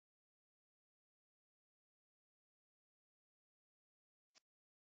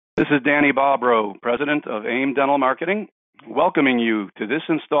This is Danny Bobrow, President of AIM Dental Marketing, welcoming you to this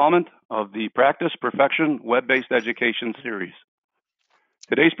installment of the Practice Perfection Web-Based Education Series.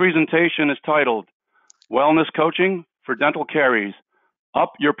 Today's presentation is titled, Wellness Coaching for Dental Caries,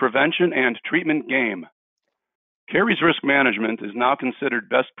 Up Your Prevention and Treatment Game. Caries Risk Management is now considered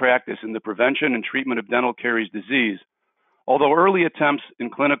best practice in the prevention and treatment of dental caries disease, although early attempts in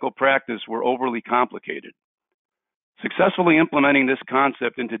clinical practice were overly complicated. Successfully implementing this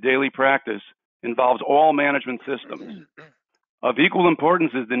concept into daily practice involves all management systems. Of equal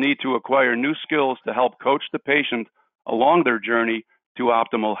importance is the need to acquire new skills to help coach the patient along their journey to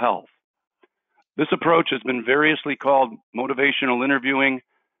optimal health. This approach has been variously called motivational interviewing,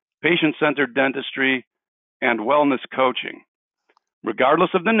 patient-centered dentistry, and wellness coaching.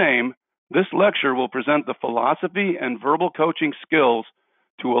 Regardless of the name, this lecture will present the philosophy and verbal coaching skills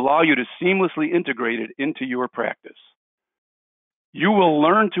to allow you to seamlessly integrate it into your practice. You will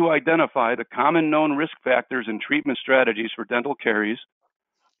learn to identify the common known risk factors and treatment strategies for dental caries,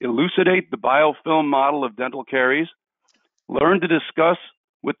 elucidate the biofilm model of dental caries, learn to discuss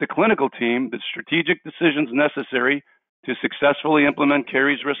with the clinical team the strategic decisions necessary to successfully implement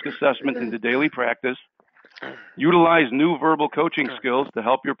caries risk assessment into daily practice, utilize new verbal coaching skills to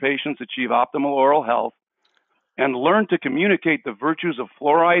help your patients achieve optimal oral health, and learn to communicate the virtues of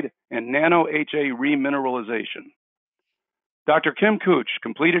fluoride and nano-HA remineralization. Dr. Kim Cooch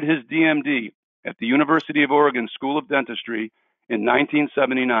completed his DMD at the University of Oregon School of Dentistry in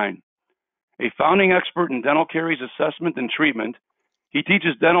 1979. A founding expert in dental caries assessment and treatment, he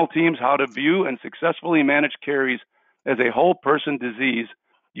teaches dental teams how to view and successfully manage caries as a whole person disease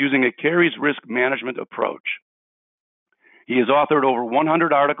using a caries risk management approach. He has authored over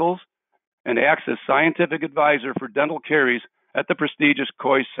 100 articles and acts as scientific advisor for dental caries at the prestigious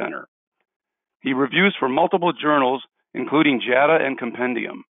Coy Center. He reviews for multiple journals, including JADA and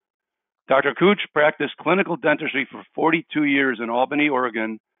Compendium. Dr. Cooch practiced clinical dentistry for 42 years in Albany,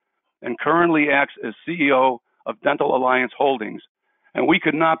 Oregon, and currently acts as CEO of Dental Alliance Holdings, and we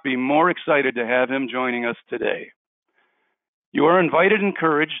could not be more excited to have him joining us today. You are invited and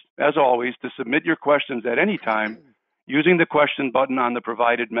encouraged, as always, to submit your questions at any time using the question button on the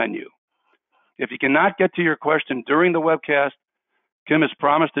provided menu. If you cannot get to your question during the webcast, Kim has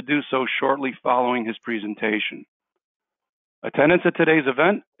promised to do so shortly following his presentation. Attendance at today's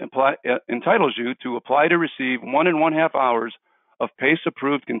event entitles you to apply to receive 1.5 hours of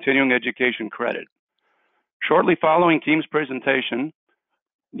PACE-approved continuing education credit. Shortly following Kim's presentation,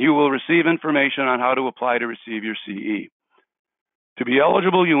 you will receive information on how to apply to receive your CE. To be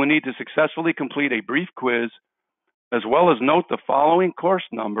eligible, you will need to successfully complete a brief quiz, as well as note the following course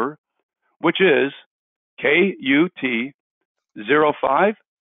number, which is KUT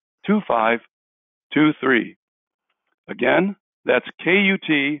 052523. Again, that's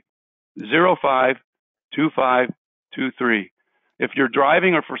KUT 052523. If you're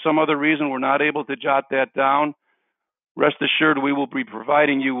driving or for some other reason we're not able to jot that down, rest assured we will be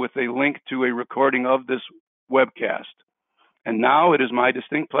providing you with a link to a recording of this webcast. And now it is my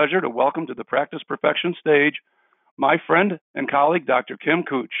distinct pleasure to welcome to the Practice Perfection stage my friend and colleague, Dr. Kim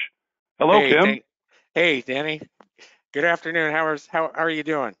Cooch. Hello, Kim. Hey, Danny. Good afternoon. How are you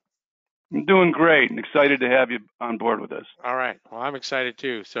doing? I'm doing great and excited to have you on board with us. All right. Well, I'm excited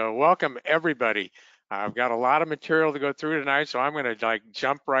too. So welcome everybody. I've got a lot of material to go through tonight, so I'm going to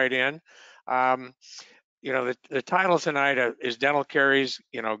jump right in. The title tonight is Dental Caries,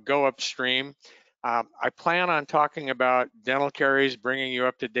 Go Upstream. I plan on talking about dental caries, bringing you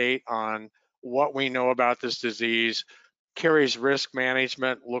up to date on what we know about this disease, caries risk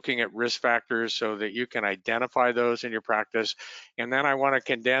management, looking at risk factors so that you can identify those in your practice. And then I want to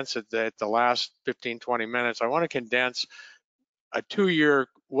condense at the last 15, 20 minutes, I want to condense a 2-year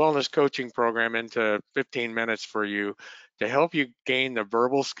wellness coaching program into 15 minutes for you to help you gain the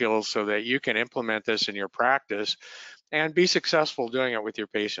verbal skills so that you can implement this in your practice and be successful doing it with your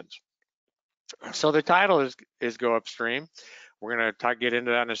patients. So the title is Go Upstream. We're going to get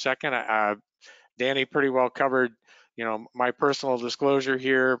into that in a second. Danny pretty well covered my personal disclosure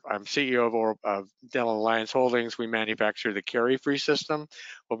here. I'm CEO of Dental Alliance Holdings. We manufacture the carie-free system.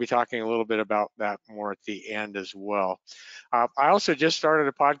 We'll be talking a little bit about that more at the end as well. I also just started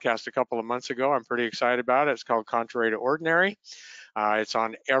a podcast a couple of months ago. I'm pretty excited about it. It's called Contrary to Ordinary. It's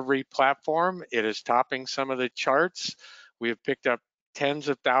on every platform. It is topping some of the charts. We have picked up tens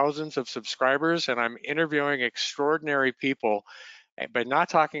of thousands of subscribers, and I'm interviewing extraordinary people, but not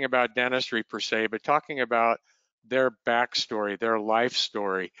talking about dentistry per se, but talking about their backstory, their life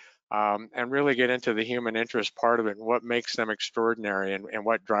story, and really get into the human interest part of it and what makes them extraordinary and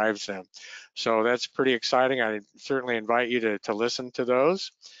what drives them. So that's pretty exciting. I certainly invite you to listen to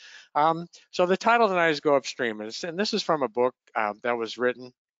those. So the title tonight is Go Upstream, and this is from a book that was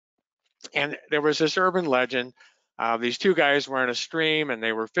written, and there was this urban legend. These two guys were in a stream and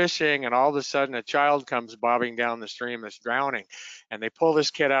they were fishing, and all of a sudden a child comes bobbing down the stream that's drowning, and they pull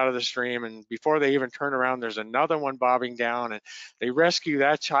this kid out of the stream, and before they even turn around, there's another one bobbing down, and they rescue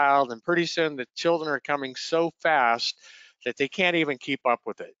that child, and pretty soon the children are coming so fast that they can't even keep up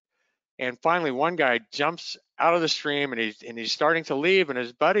with it. And finally, one guy jumps out of the stream, and he's starting to leave, and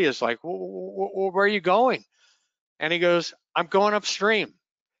his buddy is like, "Where are you going?" And he goes, "I'm going upstream."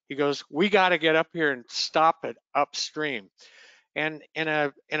 He goes, "We got to get up here and stop it upstream." And in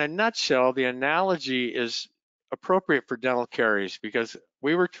a nutshell, the analogy is appropriate for dental caries because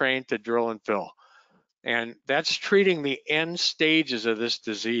we were trained to drill and fill. And that's treating the end stages of this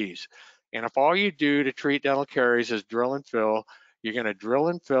disease. And if all you do to treat dental caries is drill and fill, you're going to drill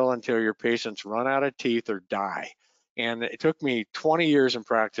and fill until your patients run out of teeth or die. And it took me 20 years in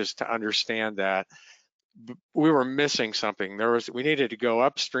practice to understand that we were missing something. We needed to go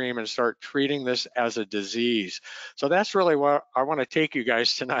upstream and start treating this as a disease. So that's really what I want to take you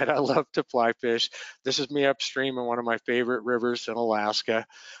guys tonight. I love to fly fish. This is me upstream in one of my favorite rivers in Alaska.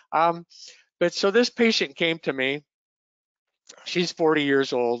 But so this patient came to me. She's 40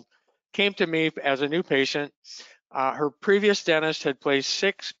 years old, came to me as a new patient. Her previous dentist had placed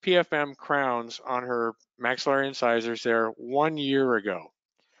 6 PFM crowns on her maxillary incisors there 1 year ago.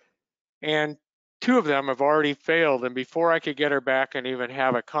 And 2 of them have already failed. And before I could get her back and even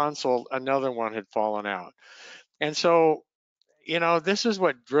have a consult, another one had fallen out. And so, this is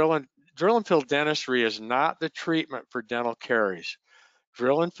what drill and fill dentistry is not the treatment for dental caries.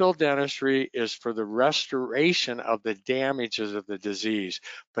 Drill and fill dentistry is for the restoration of the damages of the disease,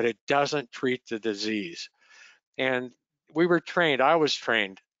 but it doesn't treat the disease. And we were trained, I was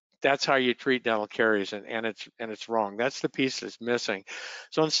trained, that's how you treat dental caries, and it's wrong. That's the piece that's missing.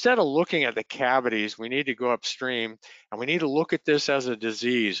 So instead of looking at the cavities, we need to go upstream and we need to look at this as a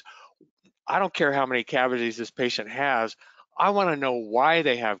disease. I don't care how many cavities this patient has. I want to know why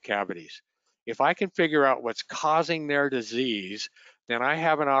they have cavities. If I can figure out what's causing their disease, then I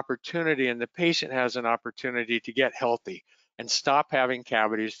have an opportunity and the patient has an opportunity to get healthy and stop having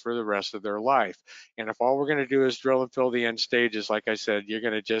cavities for the rest of their life. And if all we're going to do is drill and fill the end stages, like I said, you're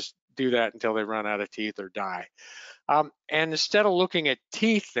going to just do that until they run out of teeth or die. And instead of looking at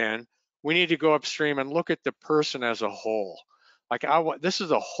teeth, then we need to go upstream and look at the person as a whole. Like this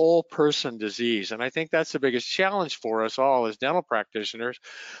is a whole person disease, and I think that's the biggest challenge for us all as dental practitioners,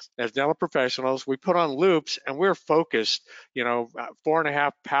 as dental professionals. We put on loupes and we're focused,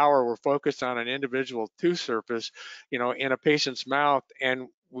 4.5 power. We're focused on an individual tooth surface, in a patient's mouth, and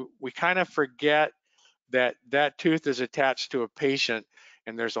we kind of forget that that tooth is attached to a patient,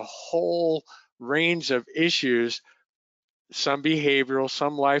 and there's a whole range of issues, some behavioral,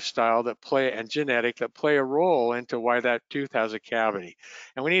 some lifestyle and genetic that play a role into why that tooth has a cavity.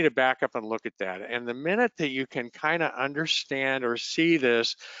 And we need to back up and look at that. And the minute that you can kind of understand or see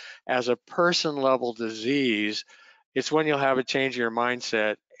this as a person level disease, it's when you'll have a change in your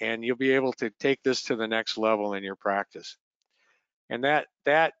mindset and you'll be able to take this to the next level in your practice. And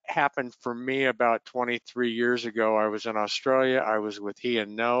that happened for me about 23 years ago. I was in Australia. I was with He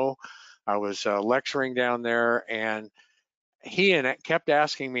and No. I was lecturing down there, and he kept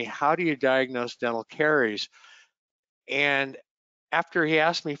asking me, how do you diagnose dental caries? And after he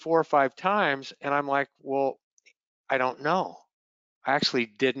asked me 4 or 5 times, and I'm like, well, I don't know. I actually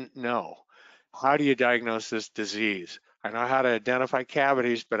didn't know. How do you diagnose this disease? I know how to identify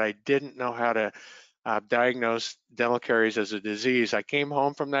cavities, but I didn't know how to diagnose dental caries as a disease. I came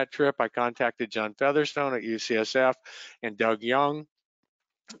home from that trip. I contacted John Featherstone at UCSF and Doug Young,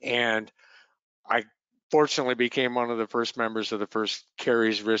 and I fortunately became one of the first members of the first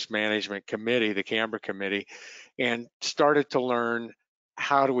Caries Risk Management Committee, the Canberra Committee, and started to learn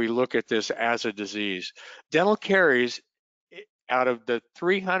how do we look at this as a disease. Dental caries, out of the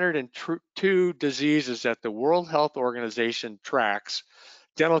 302 diseases that the World Health Organization tracks,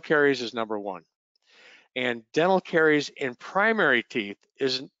 dental caries is number 1. And dental caries in primary teeth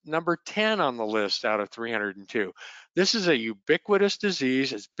is number 10 on the list out of 302. This is a ubiquitous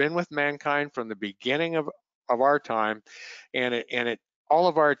disease. It's been with mankind from the beginning of our time, and all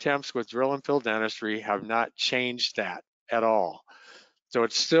of our attempts with drill and fill dentistry have not changed that at all. So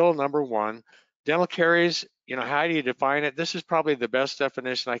it's still number 1. Dental caries, how do you define it? This is probably the best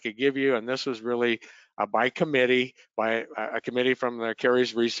definition I could give you, and this was really by a committee from the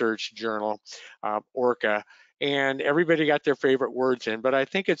Caries Research Journal, ORCA, and everybody got their favorite words in, but I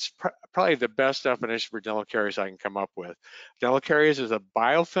think it's probably the best definition for dental caries I can come up with. Dental caries is a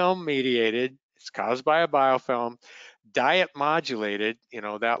biofilm mediated, it's caused by a biofilm, diet modulated,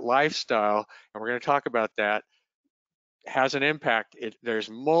 that lifestyle, and we're going to talk about that, has an impact. There's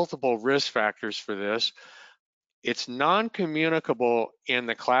multiple risk factors for this. It's non-communicable in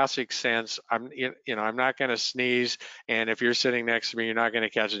the classic sense. I'm not going to sneeze, and if you're sitting next to me, you're not going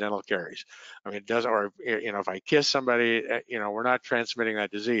to catch dental caries. I mean, it does, or if I kiss somebody, we're not transmitting that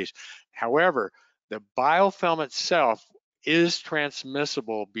disease. However, the biofilm itself is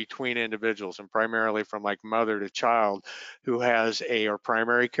transmissible between individuals, and primarily from like mother to child who has or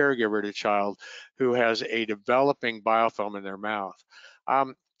primary caregiver to child who has a developing biofilm in their mouth.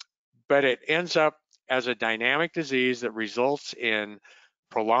 But it ends up as a dynamic disease that results in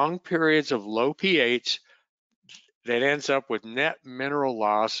prolonged periods of low pH that ends up with net mineral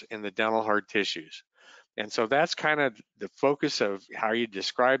loss in the dental hard tissues. And so that's kind of the focus of how you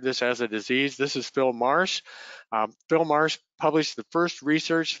describe this as a disease. This is Phil Marsh. Phil Marsh published the first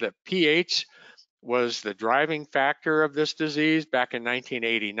research that pH was the driving factor of this disease back in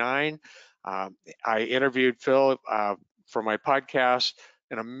 1989. I interviewed Phil for my podcast,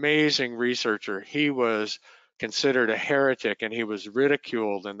 an amazing researcher. He was considered a heretic and he was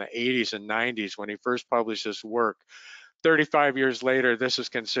ridiculed in the 80s and 90s when he first published this work. 35 years later, this is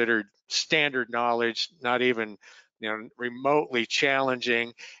considered standard knowledge, not even remotely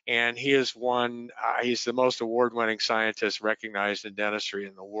challenging, and he is he's the most award-winning scientist recognized in dentistry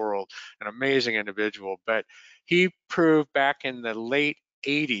in the world, an amazing individual. But he proved back in the late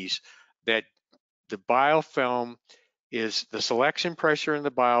 80s that the biofilm is the selection pressure in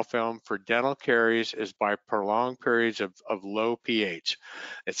the biofilm for dental caries is by prolonged periods of low pH.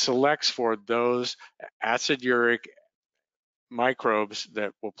 It selects for those acid uric microbes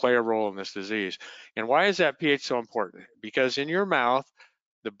that will play a role in this disease. And why is that pH so important? Because in your mouth,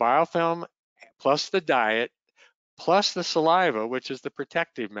 the biofilm plus the diet plus the saliva, which is the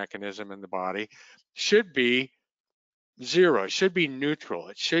protective mechanism in the body, should be zero. It should be neutral.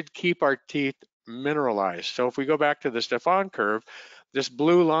 It should keep our teeth mineralized. So if we go back to the Stefan curve, this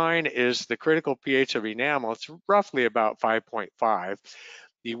blue line is the critical pH of enamel. It's roughly about 5.5.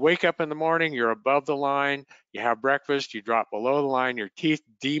 You wake up in the morning, you're above the line, you have breakfast, you drop below the line, your teeth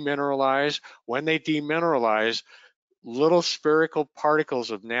demineralize. When they demineralize, little spherical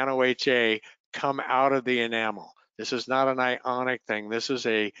particles of nano-HA come out of the enamel. This is not an ionic thing. This is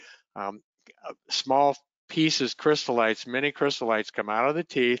a small pieces, crystallites, mini crystallites come out of the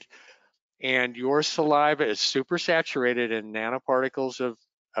teeth, and your saliva is supersaturated in nanoparticles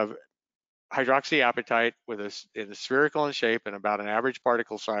of hydroxyapatite in a spherical in shape and about an average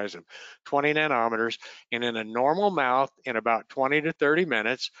particle size of 20 nanometers. And in a normal mouth, in about 20 to 30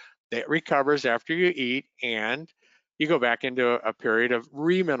 minutes, that recovers after you eat, and you go back into a period of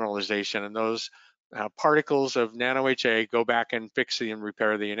remineralization, and those particles of nano-HA go back and fix and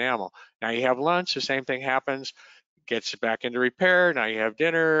repair the enamel. Now you have lunch, the same thing happens, gets back into repair. Now you have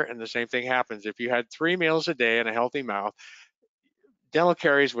dinner, and the same thing happens. If you had 3 meals a day in a healthy mouth, dental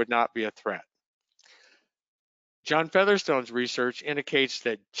caries would not be a threat. John Featherstone's research indicates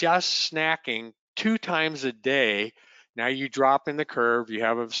that just snacking 2 times a day, now you drop in the curve, you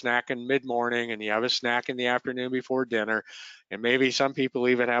have a snack in mid-morning and you have a snack in the afternoon before dinner, and maybe some people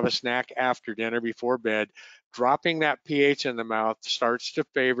even have a snack after dinner before bed. Dropping that pH in the mouth starts to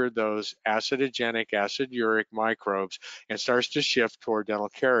favor those acidogenic, acid uric microbes and starts to shift toward dental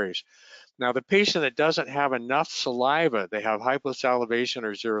caries. Now, the patient that doesn't have enough saliva, they have hyposalivation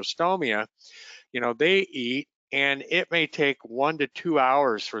or xerostomia, they eat, and it may take 1 to 2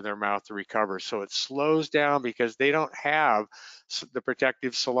 hours for their mouth to recover. So it slows down because they don't have the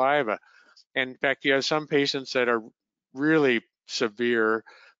protective saliva. And in fact, you have some patients that are really severe,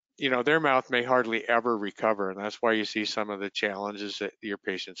 their mouth may hardly ever recover. And that's why you see some of the challenges that your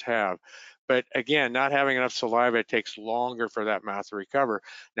patients have. But again, not having enough saliva, it takes longer for that mouth to recover.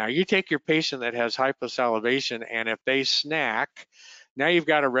 Now you take your patient that has hyposalivation, and if they snack, now you've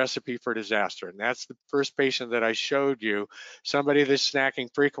got a recipe for disaster. And that's the first patient that I showed you, somebody that's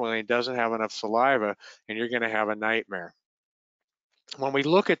snacking frequently and doesn't have enough saliva, and you're going to have a nightmare. When we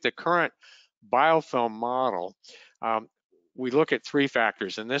look at the current biofilm model, we look at 3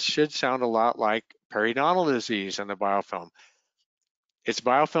 factors, and this should sound a lot like periodontal disease and the biofilm. It's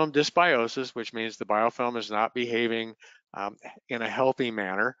biofilm dysbiosis, which means the biofilm is not behaving in a healthy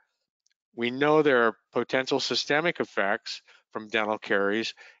manner. We know there are potential systemic effects from dental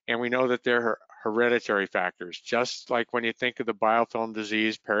caries, and we know that there are hereditary factors. Just like when you think of the biofilm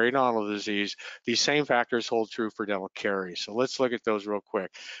disease, periodontal disease, these same factors hold true for dental caries. So let's look at those real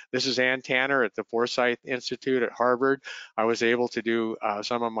quick. This is Ann Tanner at the Forsyth Institute at Harvard. I was able to do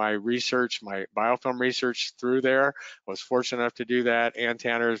some of my research, my biofilm research through there. I was fortunate enough to do that. Ann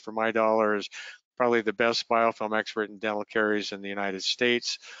Tanner, for my dollars, probably the best biofilm expert in dental caries in the United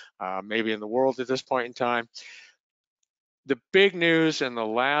States, maybe in the world at this point in time. The big news in the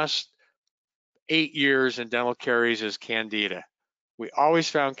last 8 years in dental caries is Candida. We always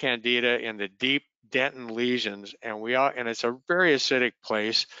found Candida in the deep dentin lesions, and it's a very acidic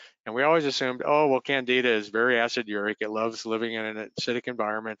place. And we always assumed, oh, well, Candida is very acidic. It loves living in an acidic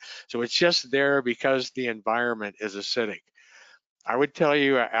environment. So it's just there because the environment is acidic. I would tell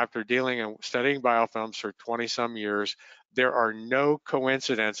you, after dealing and studying biofilms for 20 some years, there are no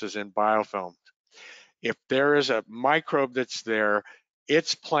coincidences in biofilm. If there is a microbe that's there,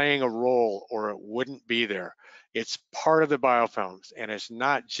 it's playing a role or it wouldn't be there. It's part of the biofilms, and it's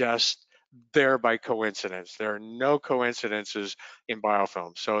not just there by coincidence. There are no coincidences in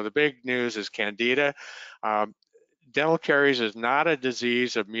biofilms. So the big news is Candida. Um, Dental caries is not a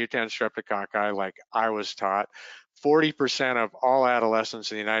disease of mutans streptococci like I was taught. 40% of all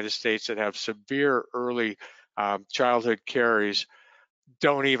adolescents in the United States that have severe early childhood caries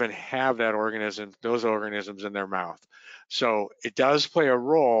don't even have those organisms in their mouth. So it does play a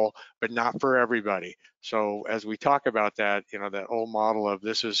role, but not for everybody. So as we talk about that, that old model of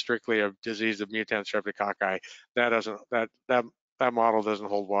this is strictly a disease of mutans streptococci, that model doesn't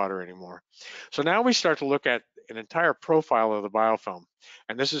hold water anymore. So now we start to look at an entire profile of the biofilm.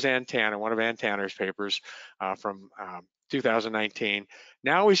 And this is Ann Tanner, one of Ann Tanner's papers from 2019.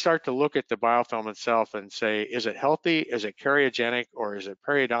 Now we start to look at the biofilm itself and say, is it healthy, is it cariogenic, or is it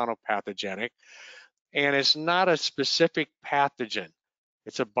periodontal pathogenic? And it's not a specific pathogen,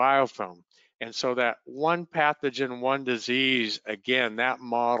 it's a biofilm. And so that one pathogen, one disease, again, that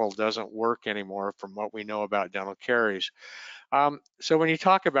model doesn't work anymore from what we know about dental caries. So when you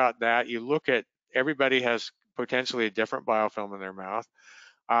talk about that, you look at everybody has potentially a different biofilm in their mouth.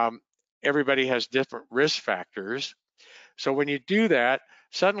 Everybody has different risk factors. So when you do that,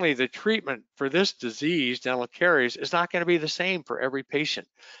 suddenly the treatment for this disease, dental caries, is not going to be the same for every patient.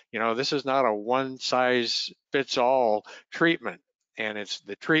 This is not a one size fits all treatment, and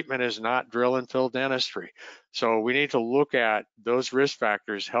the treatment is not drill and fill dentistry. So we need to look at those risk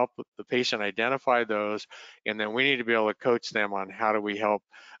factors, help the patient identify those, and then we need to be able to coach them on how do we help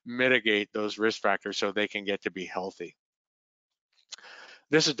mitigate those risk factors so they can get to be healthy.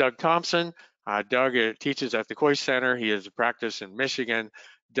 This is Doug Thompson. Doug teaches at the Coy Center. He has a practice in Michigan.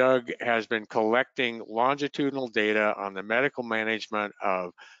 Doug has been collecting longitudinal data on the medical management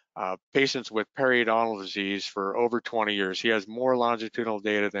of patients with periodontal disease for over 20 years. He has more longitudinal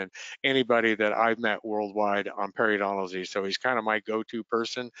data than anybody that I've met worldwide on periodontal disease. So he's kind of my go-to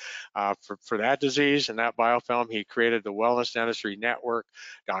person for that disease and that biofilm. He created the Wellness Dentistry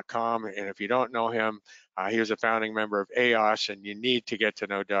Network.com. And if you don't know him, he was a founding member of AOS, and you need to get to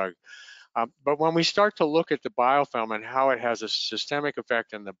know Doug. But when we start to look at the biofilm and how it has a systemic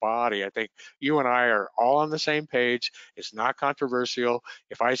effect in the body, I think you and I are all on the same page. It's not controversial.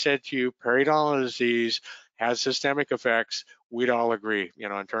 If I said to you, periodontal disease has systemic effects, we'd all agree,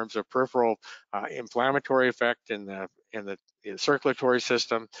 in terms of peripheral inflammatory effect in the circulatory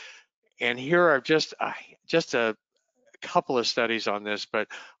system. And here are just a couple of studies on this, but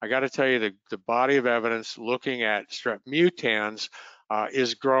I got to tell you the body of evidence looking at strep mutans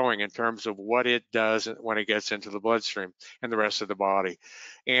is growing in terms of what it does when it gets into the bloodstream and the rest of the body.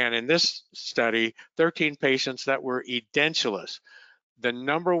 And in this study, 13 patients that were edentulous, the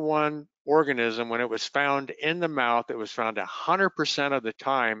number one organism when it was found in the mouth, it was found 100% of the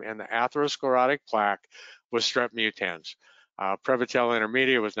time in the atherosclerotic plaque was strep mutans. Prevotella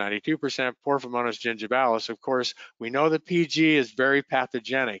intermedia was 92%, Porphyromonas gingivalis. Of course, we know that PG is very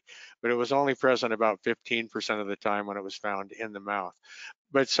pathogenic, but it was only present about 15% of the time when it was found in the mouth.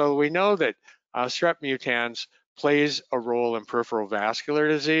 But so we know that strep mutans plays a role in peripheral vascular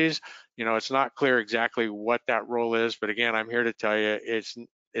disease. It's not clear exactly what that role is, but again, I'm here to tell you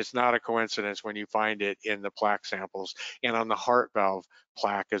it's not a coincidence when you find it in the plaque samples and on the heart valve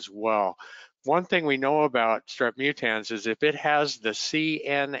plaque as well. One thing we know about strep mutans is if it has the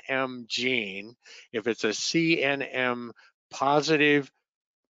CNM gene, if it's a CNM positive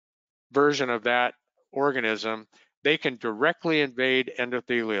version of that organism, they can directly invade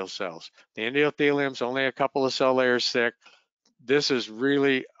endothelial cells. The endothelium's only a couple of cell layers thick. This is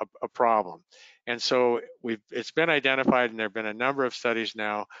really a problem. And so it's been identified, and there have been a number of studies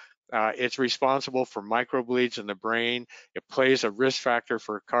now. It's responsible for microbleeds in the brain. It plays a risk factor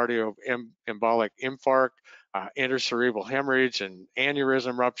for cardioembolic infarct, intracerebral hemorrhage, and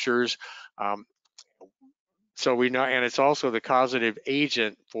aneurysm ruptures. So we know, and it's also the causative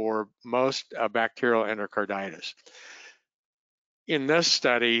agent for most bacterial endocarditis. In this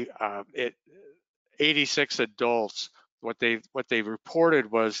study, 86 adults what they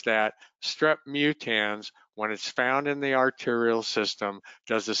reported was that strep mutans, when it's found in the arterial system,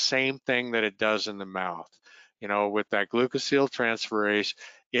 does the same thing that it does in the mouth. You know, with that glucosyltransferase,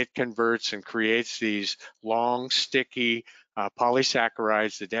 it converts and creates these long, sticky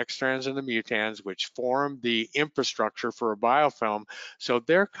polysaccharides, the dextrans and the mutans, which form the infrastructure for a biofilm. So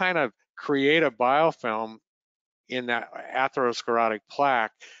they're kind of create a biofilm in that atherosclerotic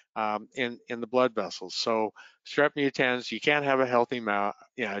plaque in the blood vessels. So strep mutans, you can't have a healthy mouth,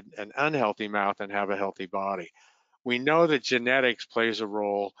 an unhealthy mouth and have a healthy body. We know that genetics plays a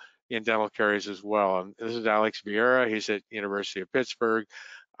role in dental caries as well. And this is Alex Vieira. He's at University of Pittsburgh.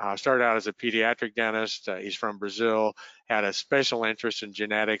 Started out as a pediatric dentist. He's from Brazil, had a special interest in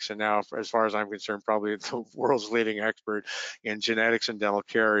genetics, and now, as far as I'm concerned, probably the world's leading expert in genetics and dental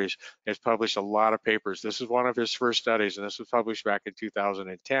caries. Has published a lot of papers. This is one of his first studies, and this was published back in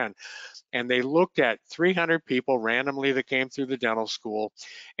 2010. And they looked at 300 people randomly that came through the dental school,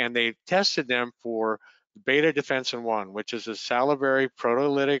 and they tested them for beta defensin 1, which is a salivary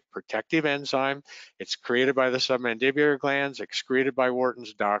proteolytic protective enzyme. It's created by the submandibular glands, excreted by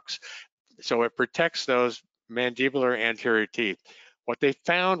Wharton's ducts. So it protects those mandibular anterior teeth. What they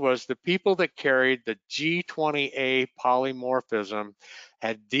found was the people that carried the G20A polymorphism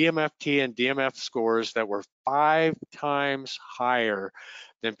had DMFT and DMF scores that were 5 times higher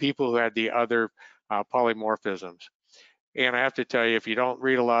than people who had the other polymorphisms. And I have to tell you, if you don't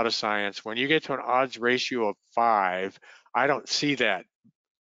read a lot of science, when you get to an odds ratio of 5, I don't see that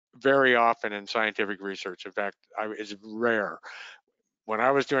very often in scientific research. In fact, it's rare. When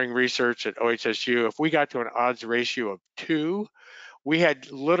I was doing research at OHSU, if we got to an odds ratio of 2, we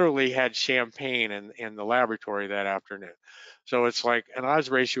had literally had champagne in the laboratory that afternoon. So it's like an odds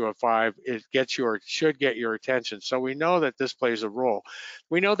ratio of 5, it should get your attention. So we know that this plays a role.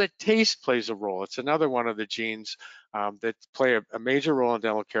 We know that taste plays a role. It's another one of the genes that play a major role in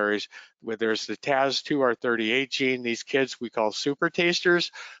dental caries. Where there's the TAS2R38 gene. These kids we call super tasters.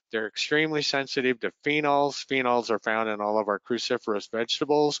 They're extremely sensitive to phenols. Phenols are found in all of our cruciferous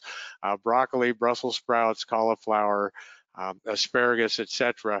vegetables, broccoli, Brussels sprouts, cauliflower, asparagus,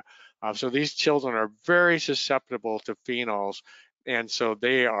 etc. So these children are very susceptible to phenols, and so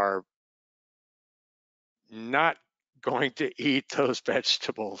they are not going to eat those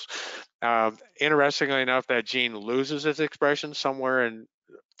vegetables. Interestingly enough, that gene loses its expression somewhere in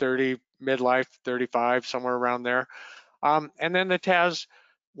 30, midlife, 35, somewhere around there. And then the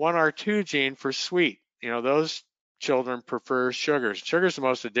TAS1R2 gene for sweet. Those children prefer sugars. Sugar is the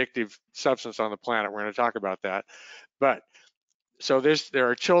most addictive substance on the planet. We're going to talk about that. But so there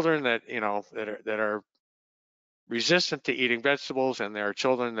are children that that are resistant to eating vegetables, and there are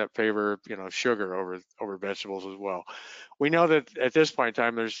children that favor sugar over vegetables as well. We know that at this point in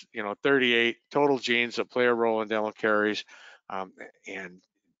time, there's 38 total genes that play a role in dental caries, and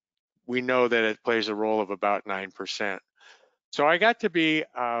we know that it plays a role of about 9%. So I got to be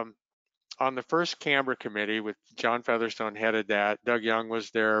on the first Canberra committee with John Featherstone headed that. Doug Young was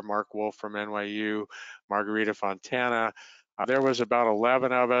there, Mark Wolf from NYU, Margarita Fontana. There was about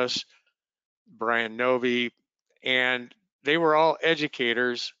 11 of us, Brian Novi, and they were all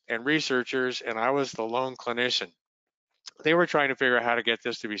educators and researchers, and I was the lone clinician. They were trying to figure out how to get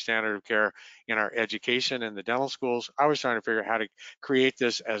this to be standard of care in our education in the dental schools. I was trying to figure out how to create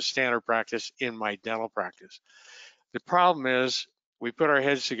this as standard practice in my dental practice. The problem is we put our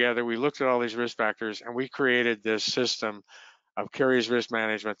heads together, we looked at all these risk factors, and we created this system of Caries Risk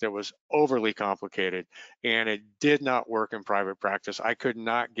Management that was overly complicated, and it did not work in private practice. I could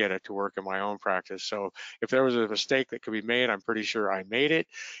not get it to work in my own practice. So if there was a mistake that could be made, I'm pretty sure I made it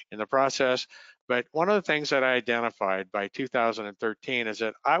in the process. But one of the things that I identified by 2013 is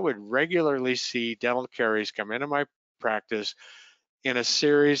that I would regularly see dental caries come into my practice in a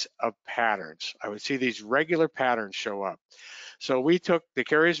series of patterns. I would see these regular patterns show up. So we took the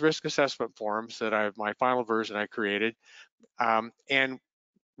Caries Risk Assessment forms that my final version I created, and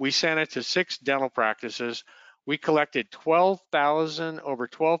we sent it to 6 dental practices. We collected over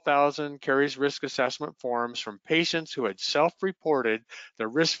 12,000 Caries Risk Assessment forms from patients who had self-reported their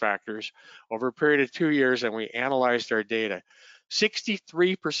risk factors over a period of 2 years, and we analyzed their data.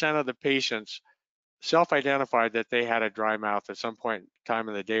 63% of the patients self-identified that they had a dry mouth at some point in time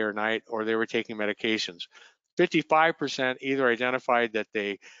of the day or night, or they were taking medications. 55% either identified that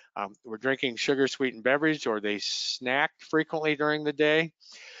they were drinking sugar-sweetened beverage or they snacked frequently during the day.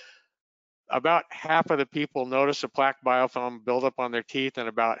 About half of the people noticed a plaque biofilm build up on their teeth, and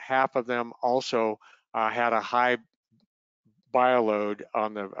about half of them also had a high bioload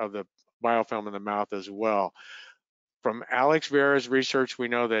of the biofilm in the mouth as well. From Alex Vieira's research, we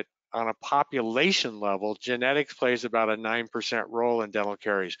know that on a population level, genetics plays about a 9% role in dental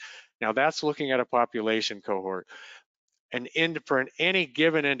caries. Now that's looking at a population cohort. And for any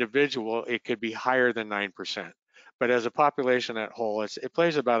given individual, it could be higher than 9%. But as a population at whole, it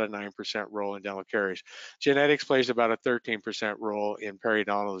plays about a 9% role in dental caries. Genetics plays about a 13% role in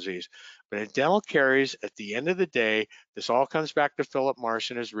periodontal disease. But in dental caries, at the end of the day, this all comes back to Philip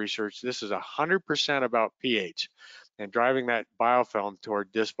Marsh and his research. This is 100% about pH and driving that biofilm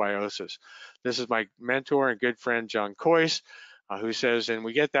toward dysbiosis. This is my mentor and good friend, John Coyce, who says, and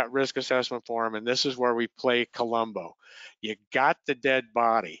we get that risk assessment form, and this is where we play Columbo. You got the dead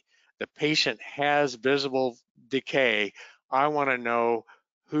body. The patient has visible decay. I want to know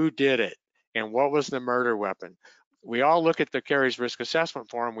who did it and what was the murder weapon. We all look at the Caries Risk Assessment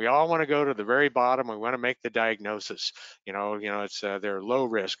form. We all want to go to the very bottom. We want to make the diagnosis. It's they're low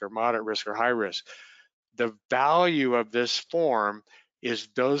risk or moderate risk or high risk. The value of this form is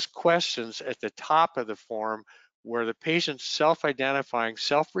those questions at the top of the form where the patient's self-identifying,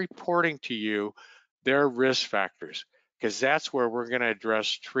 self-reporting to you their risk factors, because that's where we're going to address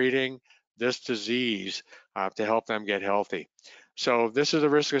treating this disease to help them get healthy. So this is a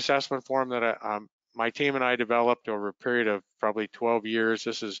risk assessment form that my team and I developed over a period of probably 12 years.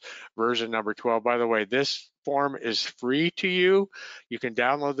 This is version number 12. By the way, this form is free to you. You can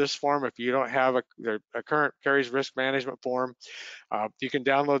download this form if you don't have a current Caries Risk Management form. You can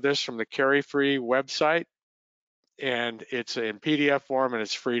download this from the Carie Free website, and it's in PDF form and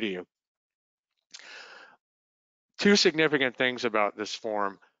it's free to you. Two significant things about this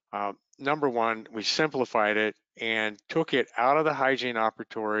form. Number one, we simplified it and took it out of the hygiene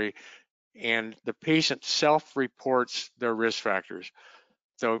operatory, and the patient self-reports their risk factors.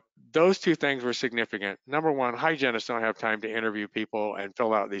 So those two things were significant. Number one, hygienists don't have time to interview people and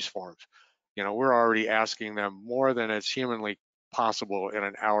fill out these forms. We're already asking them more than it's humanly possible in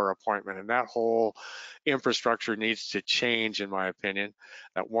an hour appointment, and that whole infrastructure needs to change, in my opinion.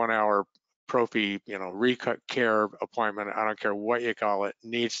 That 1 hour prophy, recut care appointment, I don't care what you call it,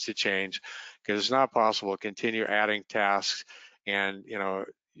 needs to change, because it's not possible to continue adding tasks, and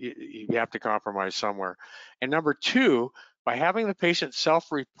you have to compromise somewhere. And number two, by having the patient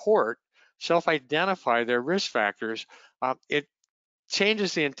self-report, self-identify their risk factors, it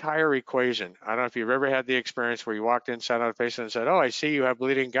changes the entire equation. I don't know if you've ever had the experience where you walked in, sat on a patient and said, "Oh, I see you have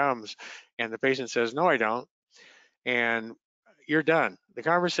bleeding gums." And the patient says, "No, I don't." And you're done. The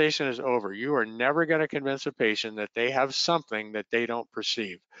conversation is over. You are never going to convince a patient that they have something that they don't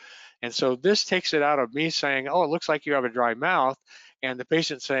perceive. And so this takes it out of me saying, "Oh, it looks like you have a dry mouth," and the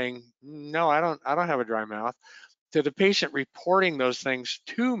patient saying, "No, I don't have a dry mouth," to the patient reporting those things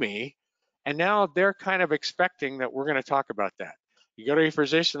to me. And now they're kind of expecting that we're going to talk about that. You go to your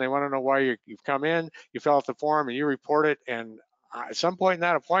physician, they want to know why you've come in, you fill out the form and you report it. And at some point in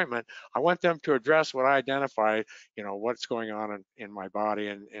that appointment, I want them to address what I identify, what's going on in my body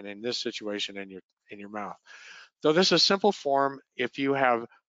and in this situation in your mouth. So this is a simple form. If you have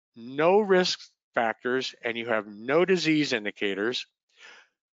no risk factors and you have no disease indicators,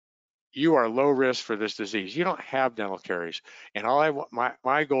 you are low risk for this disease. You don't have dental caries. And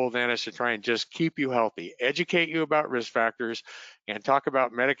my goal then is to try and just keep you healthy, educate you about risk factors, and talk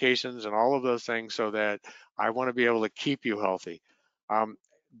about medications and all of those things, so that I want to be able to keep you healthy.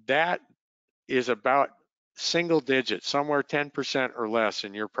 That is about single digits, somewhere 10% or less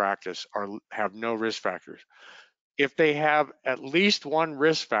in your practice have no risk factors. If they have at least one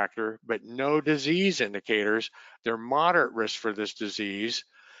risk factor but no disease indicators, they're moderate risk for this disease.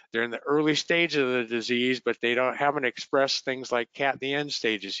 They're in the early stage of the disease, but they haven't expressed things like the end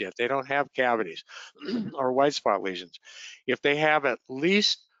stages yet. They don't have cavities or white spot lesions. If they have at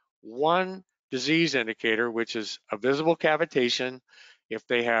least one disease indicator, which is a visible cavitation, if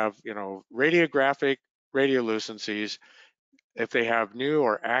they have, radiographic radiolucencies, if they have new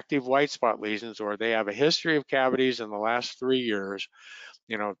or active white spot lesions, or they have a history of cavities in the last 3 years,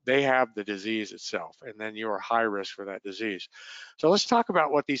 they have the disease itself, and then you are high risk for that disease. So let's talk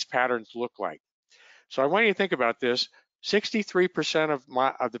about what these patterns look like. So I want you to think about this. 63%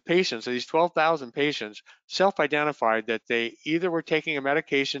 of the patients, of these 12,000 patients, self-identified that they either were taking a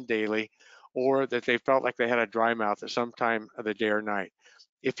medication daily or that they felt like they had a dry mouth at some time of the day or night.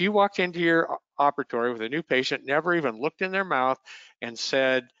 If you walked into your operatory with a new patient, never even looked in their mouth and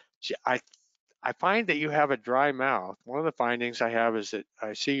said, I find that you have a dry mouth. One of the findings I have is that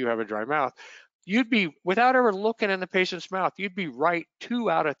I see you have a dry mouth. You'd be, without ever looking in the patient's mouth, you'd be right 2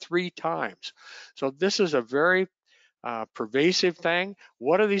 out of 3 times. So this is a very pervasive thing.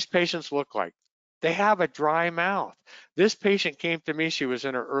 What do these patients look like? They have a dry mouth. This patient came to me, she was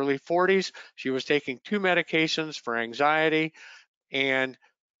in her early 40s. She was taking 2 medications for anxiety, and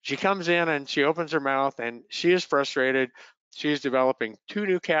She comes in and she opens her mouth and she is frustrated. She's developing 2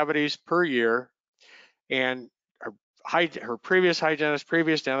 new cavities per year, and her previous hygienist,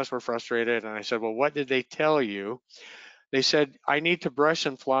 previous dentist were frustrated. And I said, well, what did they tell you? They said, I need to brush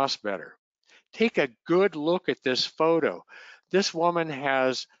and floss better. Take a good look at this photo. This woman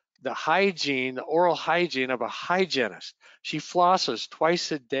has the hygiene, the oral hygiene of a hygienist. She flosses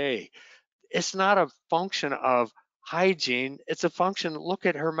twice a day. It's not a function of hygiene. It's a function, look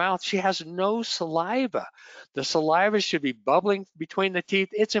at her mouth. She has no saliva. The saliva should be bubbling between the teeth.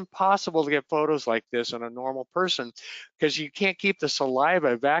 It's impossible to get photos like this in a normal person because you can't keep the saliva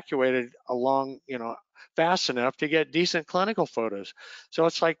evacuated along, fast enough to get decent clinical photos. So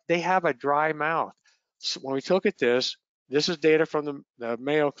it's like they have a dry mouth. So when we look at this, this is data from the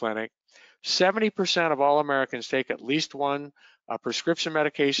Mayo Clinic. 70% of all Americans take at least one prescription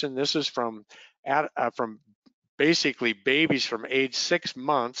medication. This is from basically babies from age 6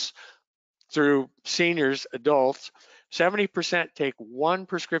 months through seniors, adults. 70% take one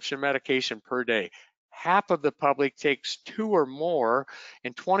prescription medication per day. Half of the public takes 2 or more,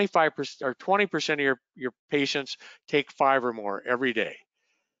 and 25% or 20% of your patients take 5 or more every day.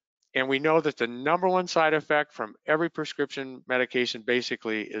 And we know that the number one side effect from every prescription medication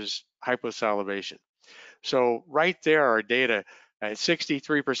basically is hyposalivation. So right there are data at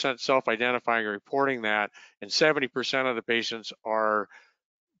 63% self-identifying and reporting that, and 70% of the patients are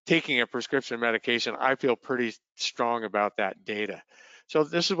taking a prescription medication. I feel pretty strong about that data. So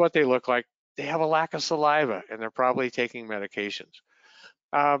this is what they look like. They have a lack of saliva and they're probably taking medications.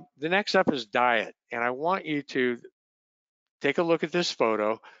 The next up is diet. And I want you to take a look at this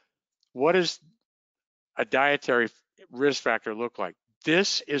photo. What does a dietary risk factor look like?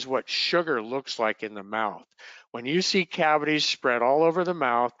 This is what sugar looks like in the mouth. When you see cavities spread all over the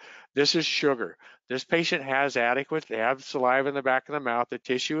mouth, this is sugar. This patient has they have saliva in the back of the mouth, the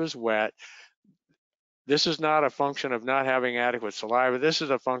tissue is wet. This is not a function of not having adequate saliva. This is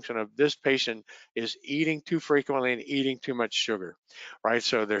a function of this patient is eating too frequently and eating too much sugar, right?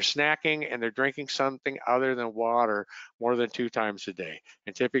 So they're snacking and they're drinking something other than water more than 2 times a day.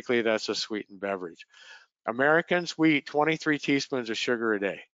 And typically that's a sweetened beverage. Americans, we eat 23 teaspoons of sugar a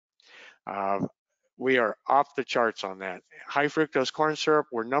day. We are off the charts on that. High fructose corn syrup,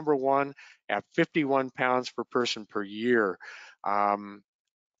 we're number 1 at 51 pounds per person per year.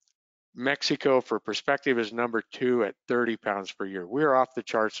 Mexico, for perspective, is number 2 at 30 pounds per year. We're off the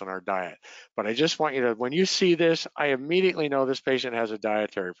charts on our diet. But I just want you to, when you see this, I immediately know this patient has a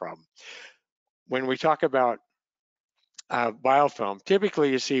dietary problem. When we talk about biofilm,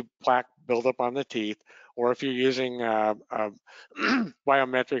 typically you see plaque buildup on the teeth, or if you're using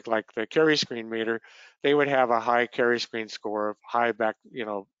biometric like the Caries screen meter, they would have a high Caries screen score of high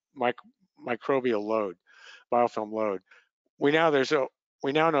microbial load, biofilm load. We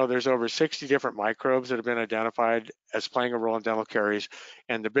now know there's over 60 different microbes that have been identified as playing a role in dental caries,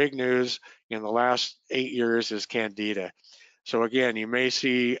 and the big news in the last 8 years is Candida. So again, you may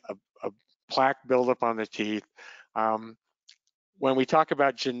see a plaque buildup on the teeth. When we talk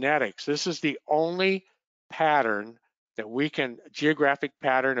about genetics, this is the only pattern that we can, geographic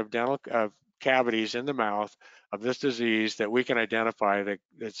pattern of dental cavities in the mouth of this disease that we can identify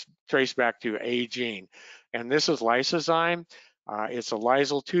that's traced back to a gene. And this is lysozyme. It's a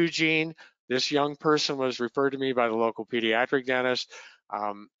lysyl 2 gene. This young person was referred to me by the local pediatric dentist.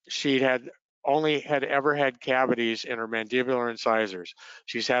 She had ever had cavities in her mandibular incisors.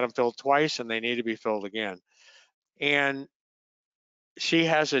 She's had them filled twice and they need to be filled again. And she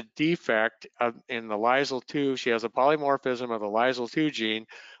has a defect in the lysyl 2. She has a polymorphism of the lysyl 2 gene,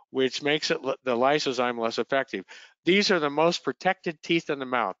 which makes the lysozyme less effective. These are the most protected teeth in the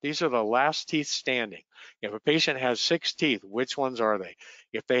mouth. These are the last teeth standing. If a patient has 6 teeth, which ones are they?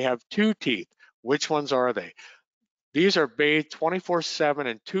 If they have 2 teeth, which ones are they? These are bathed 24/7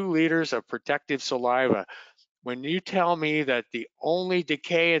 in 2 liters of protective saliva. When you tell me that the only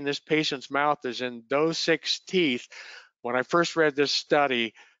decay in this patient's mouth is in those 6 teeth, when I first read this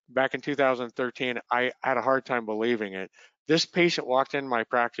study back in 2013, I had a hard time believing it. This patient walked in my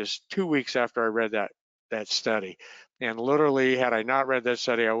practice 2 weeks after I read that study. And literally, had I not read that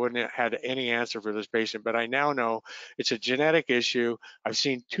study, I wouldn't have had any answer for this patient. But I now know it's a genetic issue. I've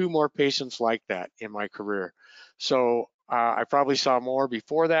seen 2 more patients like that in my career. So I probably saw more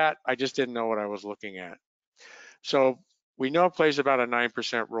before that. I just didn't know what I was looking at. So we know it plays about a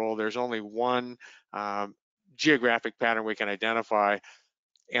 9% role. There's only one geographic pattern we can identify.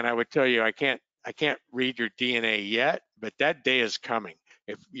 And I would tell you, I can't read your DNA yet, but that day is coming.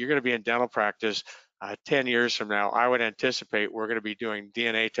 If you're going to be in dental practice, 10 years from now, I would anticipate we're going to be doing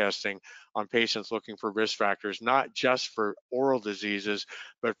DNA testing on patients looking for risk factors, not just for oral diseases,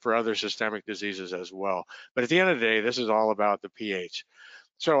 but for other systemic diseases as well. But at the end of the day, this is all about the pH.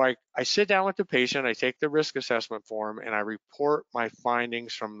 So I sit down with the patient, I take the risk assessment form, and I report my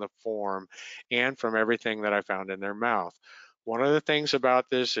findings from the form and from everything that I found in their mouth. One of the things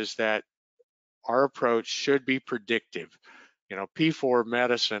about this is that our approach should be predictive. You know, P4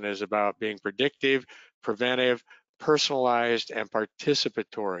 medicine is about being predictive, preventive, personalized, and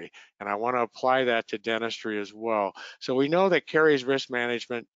participatory. And I want to apply that to dentistry as well. So we know that caries risk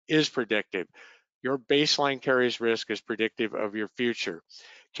management is predictive. Your baseline caries risk is predictive of your future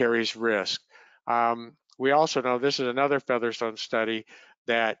caries risk. We also know, this is another Featherstone study,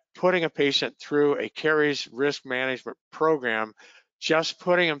 that putting a patient through a caries risk management program, just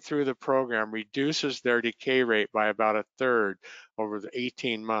putting them through the program reduces their decay rate by about a third over the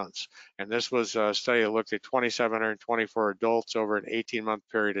 18 months. And this was a study that looked at 2,724 adults over an 18-month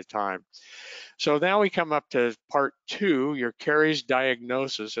period of time. So now we come up to part 2, your caries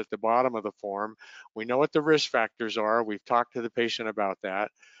diagnosis at the bottom of the form. We know what the risk factors are. We've talked to the patient about that.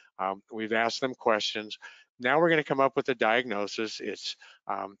 We've asked them questions. Now we're going to come up with a diagnosis. It's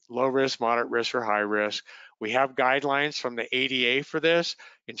low risk, moderate risk, or high risk. We have guidelines from the ADA for this.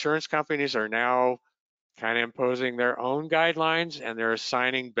 Insurance companies are now kind of imposing their own guidelines, and they're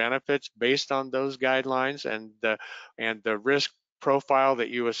assigning benefits based on those guidelines and the risk profile that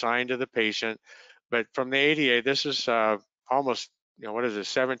you assign to the patient. But from the ADA, this is almost, what is it,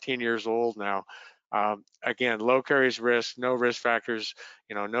 17 years old now. Again, low caries risk, no risk factors,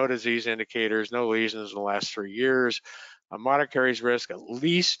 no disease indicators, no lesions in the last 3 years. Moderate caries risk, at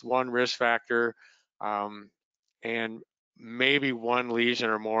least one risk factor, and maybe one lesion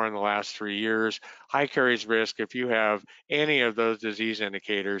or more in the last 3 years. High caries risk, if you have any of those disease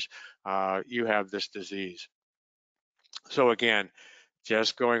indicators, you have this disease. So again,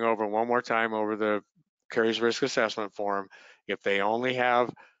 just going over one more time over the caries risk assessment form, if they only have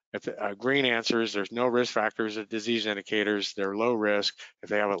green answers, there's no risk factors or disease indicators, they're low risk. If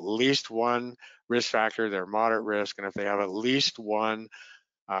they have at least one risk factor, they're moderate risk. And if they have at least one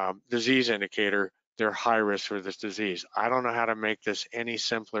disease indicator, they're high risk for this disease. I don't know how to make this any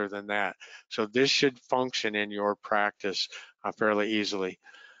simpler than that. So this should function in your practice fairly easily.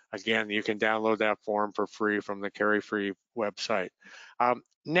 Again, you can download that form for free from the Caries Free website.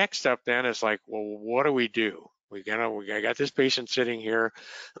 Next up then is like, well, what do we do? I got this patient sitting here.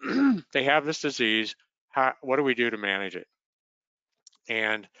 They have this disease. What do we do to manage it?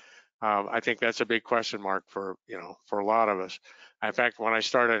 And I think that's a big question mark for a lot of us. In fact, when I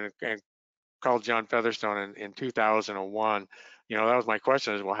started and called John Featherstone in 2001, that was my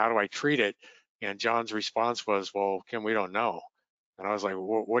question: is, well, how do I treat it? And John's response was, well, Kim, we don't know. And I was like,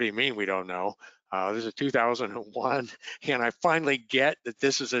 what do you mean we don't know? This is 2001, and I finally get that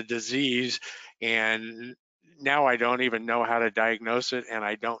this is a disease, and now I don't even know how to diagnose it, and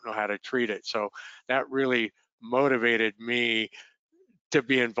I don't know how to treat it. So that really motivated me to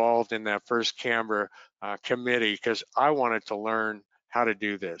be involved in that first Canberra committee, because I wanted to learn how to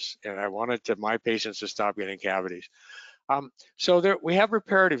do this, and I wanted my patients to stop getting cavities. So there, we have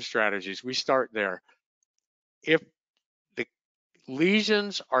reparative strategies. We start there. If the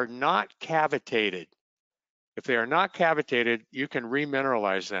lesions are not cavitated, you can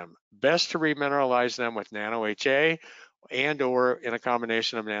remineralize them. Best to remineralize them with nano-HA and or in a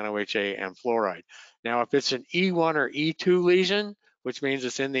combination of nano-HA and fluoride. Now, if it's an E1 or E2 lesion, which means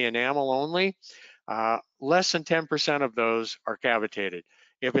it's in the enamel only, less than 10% of those are cavitated.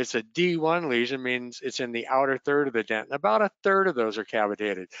 If it's a D1 lesion, means it's in the outer third of the dent, and about a third of those are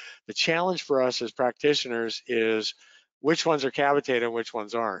cavitated. The challenge for us as practitioners is which ones are cavitated and which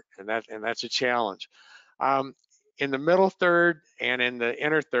ones aren't, and that's a challenge. In the middle third and in the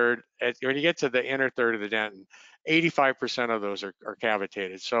inner third, when you get to the inner third of the dent, 85% of those are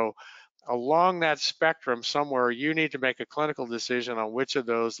cavitated. So along that spectrum somewhere, you need to make a clinical decision on which of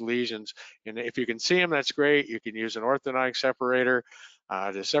those lesions, and if you can see them, that's great. You can use an orthodontic separator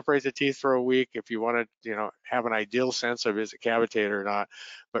to separate the teeth for a week if you want to have an ideal sense of is it cavitated or not.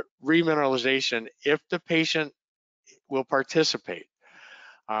 But remineralization, if the patient will participate.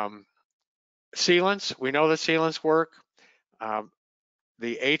 Sealants, we know that sealants work.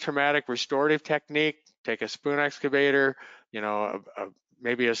 The atraumatic restorative technique, take a spoon excavator,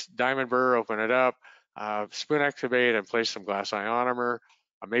 maybe a diamond burr, open it up, spoon excavate and place some glass ionomer,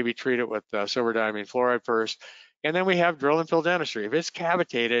 maybe treat it with silver diamine fluoride first. And then we have drill and fill dentistry. If it's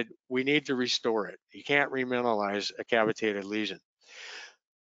cavitated, we need to restore it. You can't remineralize a cavitated lesion.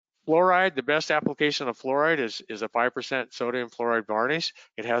 Fluoride, the best application of fluoride is a 5% sodium fluoride varnish.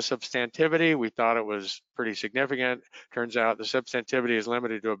 It has substantivity. We thought it was pretty significant. Turns out the substantivity is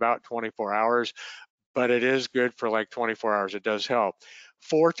limited to about 24 hours, but it is good for like 24 hours. It does help.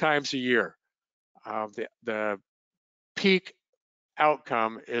 4 times a year. The peak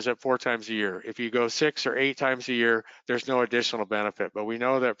outcome is at 4 times a year. If you go 6 or 8 times a year, there's no additional benefit. But we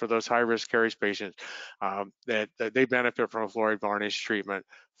know that for those high-risk caries patients, that they benefit from a fluoride varnish treatment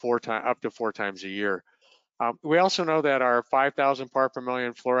up to 4 times a year. We also know that our 5,000 part per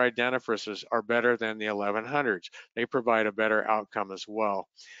million fluoride dentifrices are better than the 1100s. They provide a better outcome as well.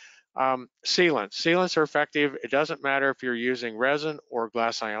 Sealants are effective. It doesn't matter if you're using resin or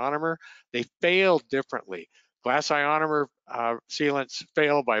glass ionomer. They fail differently. Glass ionomer sealants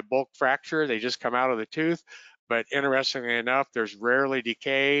fail by bulk fracture. They just come out of the tooth. But interestingly enough, there's rarely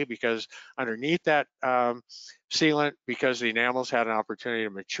decay because underneath that sealant, because the enamels had an opportunity to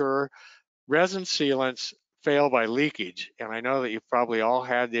mature. Resin sealants fail by leakage. And I know that you've probably all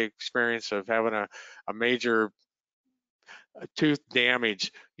had the experience of having a major tooth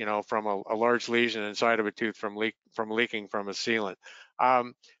damage, from a large lesion inside of a tooth from leaking from a sealant.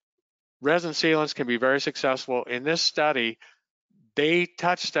 Resin sealants can be very successful. In this study, they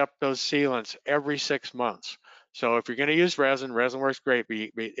touched up those sealants every 6 months. So if you're going to use resin works great, but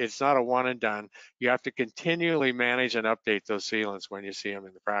it's not a one and done. You have to continually manage and update those sealants when you see them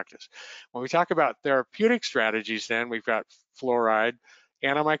in the practice. When we talk about therapeutic strategies, then we've got fluoride,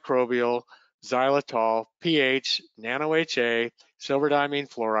 antimicrobial, xylitol, pH, nano-HA, silver diamine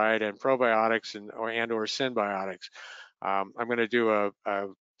fluoride, and probiotics and/or symbiotics. I'm going to do a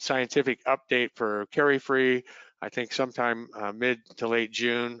scientific update for carie-free, I think sometime mid to late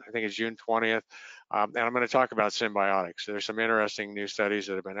June. I think it's June 20th. And I'm going to talk about symbiotics. There's some interesting new studies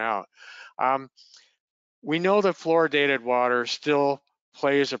that have been out. We know that fluoridated water still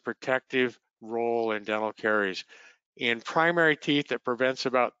plays a protective role in dental caries. In primary teeth, it prevents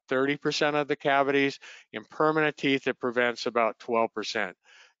about 30% of the cavities. In permanent teeth, it prevents about 12%.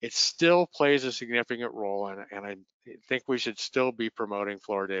 It still plays a significant role, and I think we should still be promoting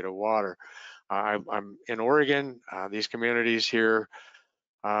fluoridated water. I'm in Oregon. These communities here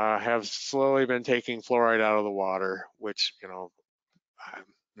have slowly been taking fluoride out of the water, which,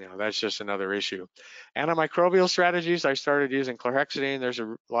 that's just another issue. Antimicrobial strategies, I started using chlorhexidine. There's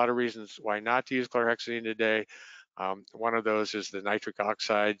a lot of reasons why not to use chlorhexidine today. One of those is the nitric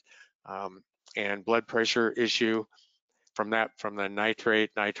oxide and blood pressure issue from the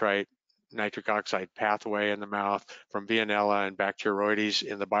nitrite, nitric oxide pathway in the mouth, from Veillonella and Bacteroides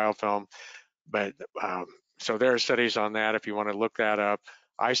in the biofilm. But so there are studies on that if you want to look that up.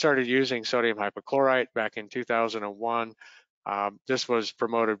 I started using sodium hypochlorite back in 2001. This was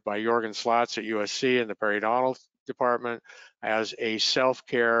promoted by Jorgen Slotz at USC in the periodontal department as a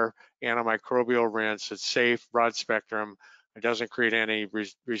self-care antimicrobial rinse. It's safe, broad spectrum. It doesn't create any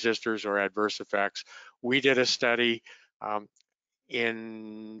resistors or adverse effects. We did a study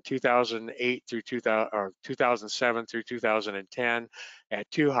in 2008 through 2007 through 2010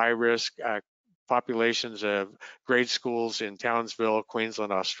 at 2 high-risk populations of grade schools in Townsville,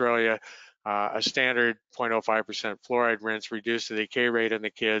 Queensland, Australia. A standard 0.05% fluoride rinse reduced the decay rate in the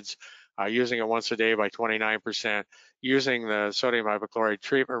kids, using it once a day by 29%. Using the sodium hypochlorite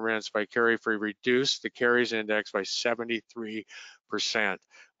treatment rinse by carie-free reduced the caries index by 73%,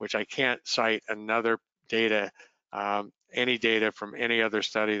 which I can't cite another data, any data from any other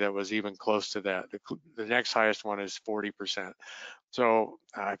study that was even close to that. The next highest one is 40%. So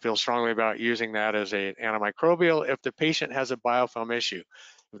I feel strongly about using that as an antimicrobial if the patient has a biofilm issue.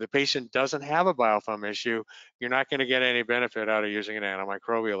 If the patient doesn't have a biofilm issue, you're not going to get any benefit out of using an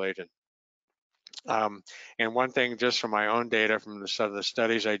antimicrobial agent. And one thing, just from my own data from the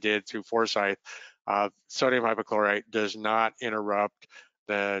studies I did through Forsyth, sodium hypochlorite does not interrupt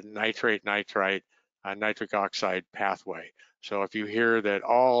the nitrite, nitric oxide pathway. So if you hear that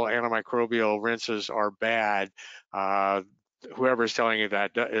all antimicrobial rinses are bad, whoever's telling you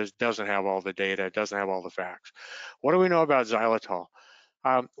that doesn't have all the data, doesn't have all the facts. What do we know about xylitol?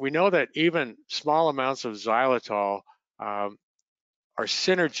 We know that even small amounts of xylitol are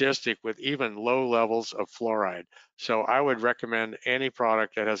synergistic with even low levels of fluoride. So I would recommend any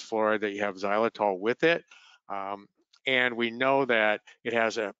product that has fluoride that you have xylitol with it. And we know that it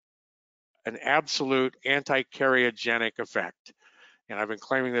has an absolute anti-cariogenic effect. And I've been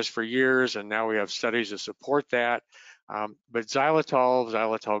claiming this for years, and now we have studies to support that. But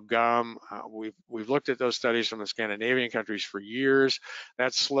xylitol gum, we've looked at those studies from the Scandinavian countries for years.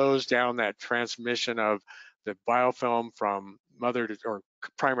 That slows down that transmission of the biofilm from mother to, or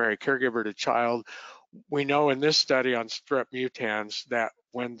primary caregiver to child. We know in this study on strep mutans that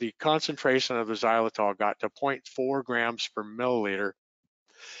when the concentration of the xylitol got to 0.4 grams per milliliter,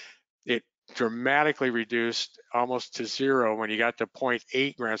 it dramatically reduced almost to zero. When you got to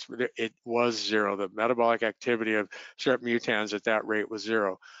 0.8 grams, it was zero. The metabolic activity of strep mutans at that rate was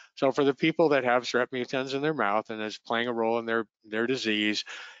zero. So for the people that have strep mutans in their mouth and is playing a role in their disease,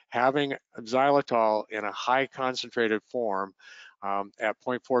 having xylitol in a high concentrated form at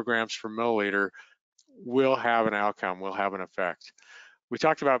 0.4 grams per milliliter will have an outcome, will have an effect. We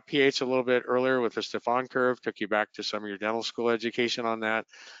talked about pH a little bit earlier with the Stefan curve, took you back to some of your dental school education on that.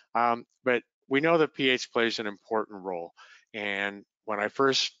 But we know that pH plays an important role. And when I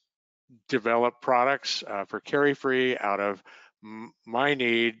first developed products for Caries Free out of my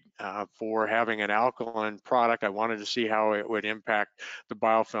need for having an alkaline product, I wanted to see how it would impact the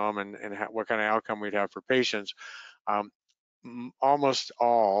biofilm and what kind of outcome we'd have for patients. Most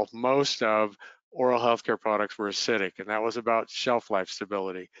of oral healthcare products were acidic, and that was about shelf life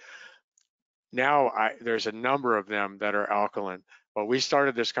stability. Now there's a number of them that are alkaline. Well, we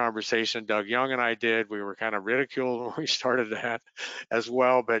started this conversation, Doug Young and I did. We were kind of ridiculed when we started that as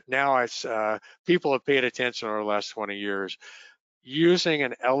well, but now people have paid attention over the last 20 years. Using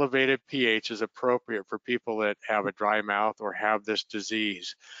an elevated pH is appropriate for people that have a dry mouth or have this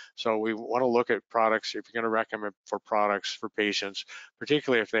disease. So we want to look at products, if you're going to recommend for products for patients,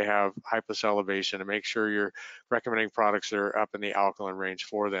 particularly if they have hyposalivation, and make sure you're recommending products that are up in the alkaline range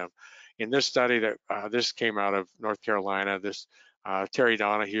for them. In this study that this came out of North Carolina, this Terry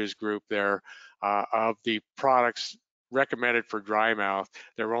Donahue's group there, of the products recommended for dry mouth,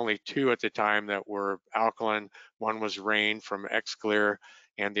 there were only 2 at the time that were alkaline. One was Rain from Xclear,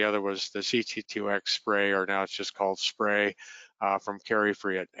 and the other was the CT2X spray, or now it's just called spray, from Caries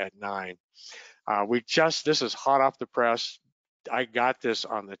Free at 9. This is hot off the press. I got this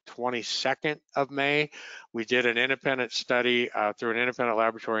on the 22nd of May. We did an independent study through an independent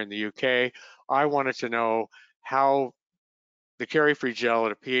laboratory in the UK. I wanted to know how the Caries Free gel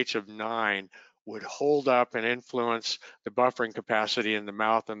at a pH of 9 would hold up and influence the buffering capacity in the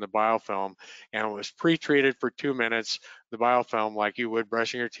mouth and the biofilm, and it was pre-treated for 2 minutes, the biofilm, like you would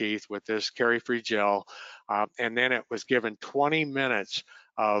brushing your teeth with this Caries Free gel, and then it was given 20 minutes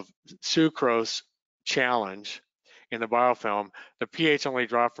of sucrose challenge in the biofilm. The pH only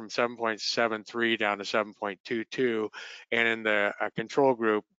dropped from 7.73 down to 7.22, and in the control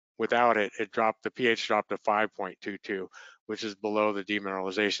group without it, the pH dropped to 5.22, which is below the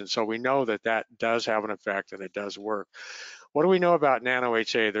demineralization. So we know that that does have an effect and it does work. What do we know about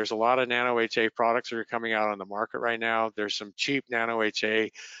nano-HA? There's a lot of nano-HA products that are coming out on the market right now. There's some cheap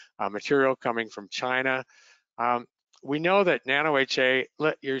nano-HA material coming from China. We know that nano-HA,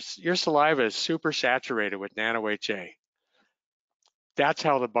 your saliva is super saturated with nano-HA. That's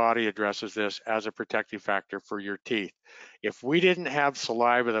how the body addresses this as a protective factor for your teeth. If we didn't have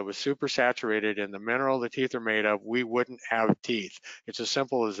saliva that was super saturated in the mineral the teeth are made of, we wouldn't have teeth. It's as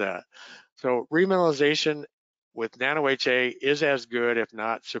simple as that. So remineralization with nano-HA is as good, if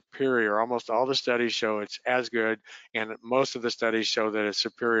not superior. Almost all the studies show it's as good, and most of the studies show that it's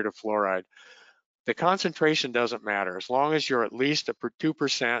superior to fluoride. The concentration doesn't matter. As long as you're at least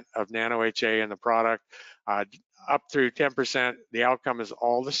 2% of nano-HA in the product, up through 10%, the outcome is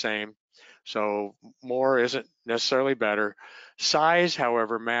all the same. So more isn't necessarily better. Size,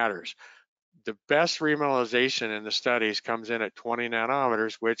 however, matters. The best remineralization in the studies comes in at 20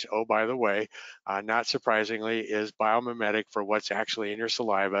 nanometers, which, oh, by the way, not surprisingly, is biomimetic for what's actually in your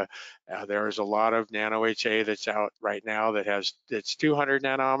saliva. There is a lot of nano-HA that's out right now that's 200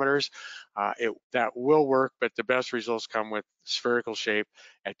 nanometers. That will work, but the best results come with spherical shape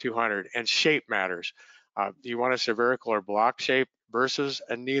at 200, and shape matters. Do you want a spherical or block shape versus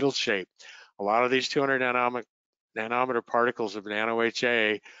a needle shape? A lot of these 200 nanometer particles of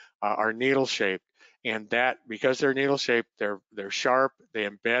nano-HA are needle shaped, and that because they're needle shaped, they're sharp, they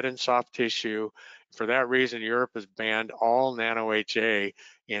embed in soft tissue. For that reason, Europe has banned all nano-HA,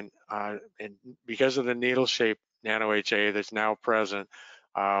 and because of the needle shaped nano-HA that's now present,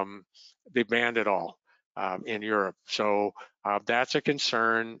 they banned it all in Europe. So that's a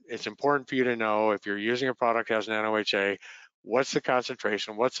concern. It's important for you to know if you're using a product that has nano-HA, what's the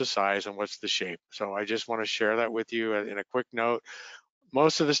concentration, what's the size, and what's the shape. So I just want to share that with you in a quick note.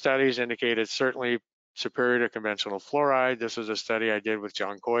 Most of the studies indicated certainly superior to conventional fluoride. This was a study I did with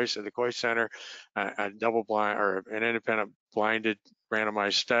John Kois at the Kois Center, a double-blind or an independent blinded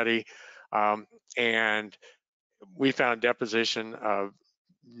randomized study. And we found deposition of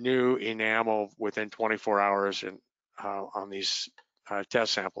new enamel within 24 hours on these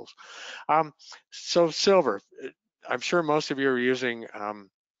test samples. So silver, I'm sure most of you are using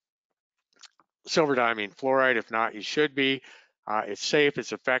silver diamine fluoride. If not, you should be. It's safe,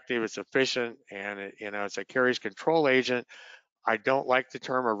 it's effective, it's efficient, and it's a caries control agent. I don't like the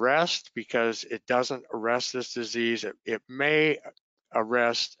term arrest because it doesn't arrest this disease. It may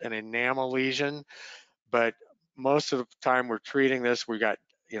arrest an enamel lesion, but most of the time we're treating this, we got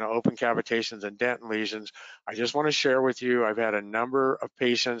open cavitations and dentin lesions. I just want to share with you, I've had a number of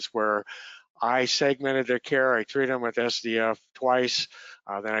patients where I segmented their care. I treated them with SDF twice.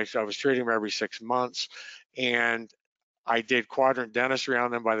 Then I was treating them every 6 months, and I did quadrant dentistry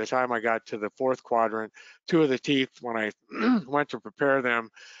on them. By the time I got to the fourth quadrant, two of the teeth, when I went to prepare them,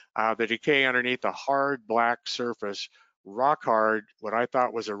 the decay underneath the hard black surface, rock hard, what I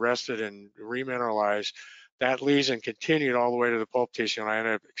thought was arrested and remineralized, that lesion continued all the way to the pulp tissue, and I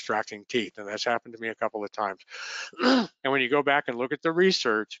ended up extracting teeth. And that's happened to me a couple of times. And when you go back and look at the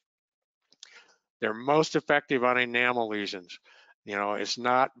research, they're most effective on enamel lesions. It's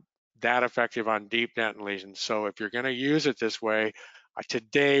not that effective on deep dentin lesions. So if you're going to use it this way,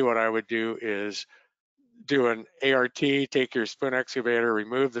 today what I would do is do an ART, take your spoon excavator,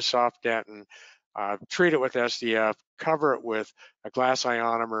 remove the soft dentin, treat it with SDF, cover it with a glass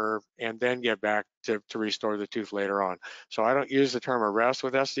ionomer, and then get back to restore the tooth later on. So I don't use the term arrest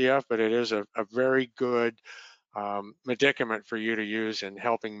with SDF, but it is a very good medicament for you to use in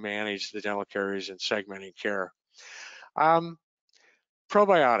helping manage the dental caries and segmenting care.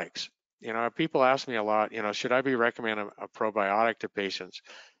 Probiotics. People ask me a lot, should I be recommending a probiotic to patients?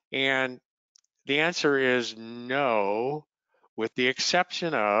 And the answer is no, with the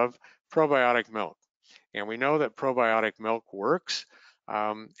exception of probiotic milk. And we know that probiotic milk works.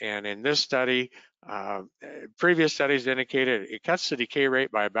 And in this study, previous studies indicated it cuts the decay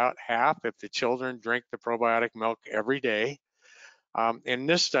rate by about half if the children drink the probiotic milk every day. In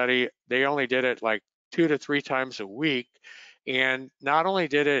this study, they only did it like 2 to 3 times a week. And not only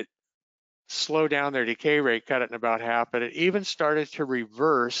did it slow down their decay rate, cut it in about half, but it even started to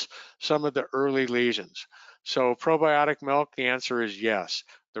reverse some of the early lesions. So probiotic milk, the answer is yes.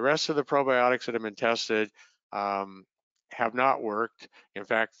 The rest of the probiotics that have been tested have not worked. In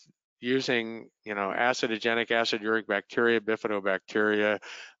fact, using acidogenic acidiuric bacteria, bifidobacteria,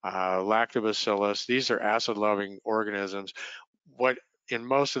 lactobacillus, these are acid-loving organisms. What in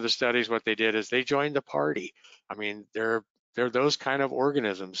most of the studies, what they did is they joined the party. I mean, they're those kind of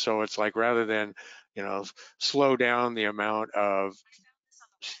organisms. So it's like rather than slow down the amount of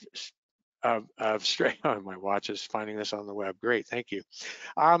stress. Oh, my watch is finding this on the web. Great, thank you.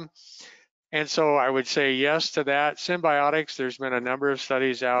 And so I would say yes to that. Symbiotics, there's been a number of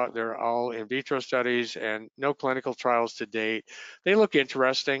studies out. They're all in vitro studies and no clinical trials to date. They look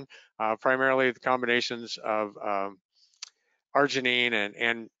interesting, primarily the combinations of arginine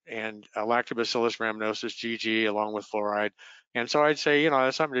and lactobacillus rhamnosus GG along with fluoride. And so I'd say,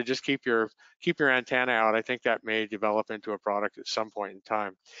 that's something to just keep your antenna out. I think that may develop into a product at some point in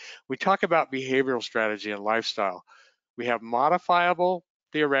time. We talk about behavioral strategy and lifestyle. We have modifiable,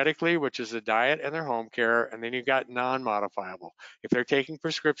 theoretically, which is the diet and their home care, and then you've got non-modifiable. If they're taking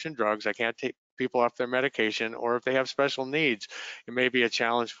prescription drugs, I can't take people off their medication, or if they have special needs, it may be a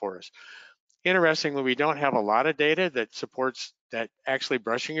challenge for us. Interestingly, we don't have a lot of data that supports that actually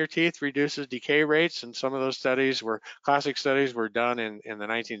brushing your teeth reduces decay rates, and some of those classic studies were done in the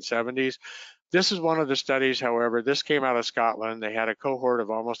 1970s. This is one of the studies, however, this came out of Scotland. They had a cohort of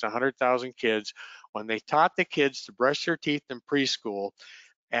almost 100,000 kids. When they taught the kids to brush their teeth in preschool,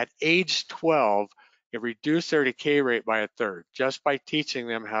 at age 12, it reduced their decay rate by 1/3 just by teaching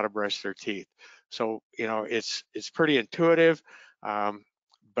them how to brush their teeth. So, it's pretty intuitive.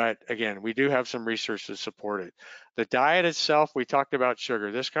 But again, we do have some research to support it. The diet itself, we talked about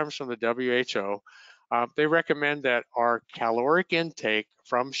sugar. This comes from the WHO. They recommend that our caloric intake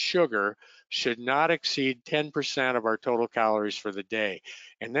from sugar should not exceed 10% of our total calories for the day.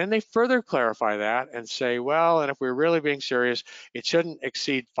 And then they further clarify that and say, well, and if we're really being serious, it shouldn't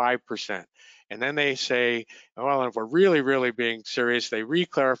exceed 5%. And then they say, well, and if we're really, really being serious, they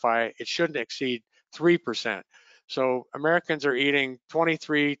re-clarify it shouldn't exceed 3%. So Americans are eating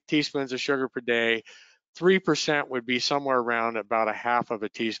 23 teaspoons of sugar per day. 3% would be somewhere around about a half of a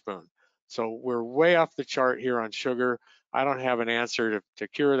teaspoon. So we're way off the chart here on sugar. I don't have an answer to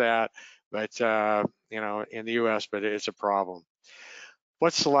cure that, but in the US, but it's a problem.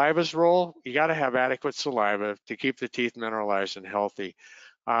 What's saliva's role? You got to have adequate saliva to keep the teeth mineralized and healthy.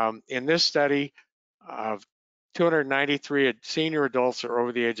 In this study of 293 senior adults are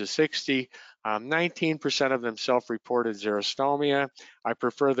over the age of 60. 19% of them self-reported xerostomia. I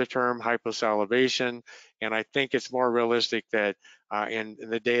prefer the term hyposalivation, and I think it's more realistic that in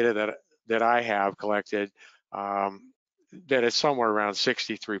the data that I have collected, that it's somewhere around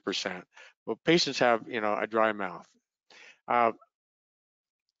 63%. Well, patients have, a dry mouth.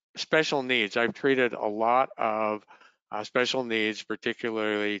 Special needs. I've treated a lot of special needs,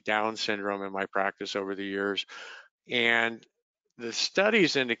 particularly Down syndrome in my practice over the years. And the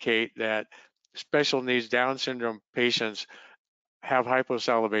studies indicate that special needs Down syndrome patients have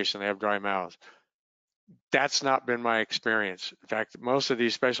hyposalivation, they have dry mouths. That's not been my experience. In fact, most of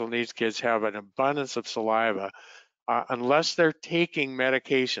these special needs kids have an abundance of saliva unless they're taking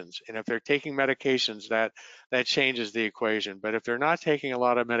medications. And if they're taking medications, that changes the equation. But if they're not taking a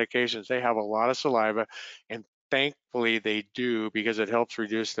lot of medications, they have a lot of saliva, and thankfully they do, because it helps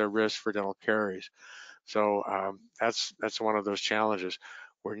reduce their risk for dental caries. So that's one of those challenges.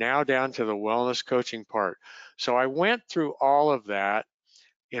 We're now down to the wellness coaching part. So I went through all of that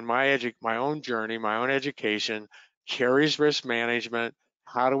in my own journey, my own education. Caries risk management.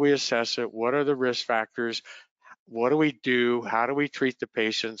 How do we assess it? What are the risk factors? What do we do? How do we treat the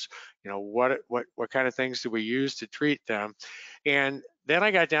patients? What kind of things do we use to treat them? And then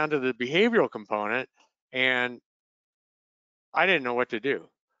I got down to the behavioral component, and I didn't know what to do.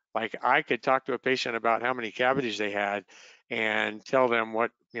 Like, I could talk to a patient about how many cavities they had and tell them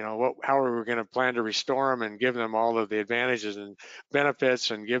how we were going to plan to restore them and give them all of the advantages and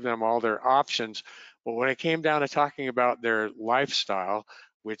benefits and give them all their options. But when it came down to talking about their lifestyle,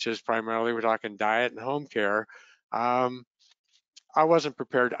 which is primarily, we're talking diet and home care, um, I wasn't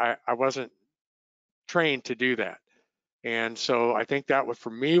prepared. I wasn't trained to do that. And so I think that for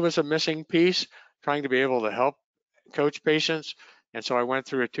me was a missing piece, trying to be able to help coach patients. And so I went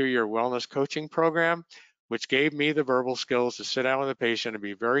through a 2-year wellness coaching program, which gave me the verbal skills to sit down with a patient and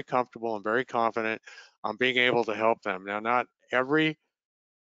be very comfortable and very confident on being able to help them. Now, not every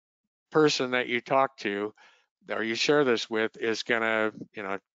person that you talk to or you share this with is going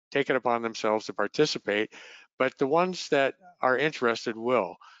to, take it upon themselves to participate, but the ones that are interested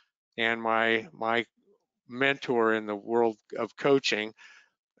will. And my mentor in the world of coaching,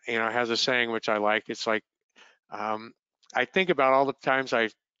 has a saying which I like. It's like, I think about all the times I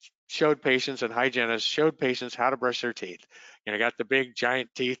showed patients and hygienists showed patients how to brush their teeth. Got the big giant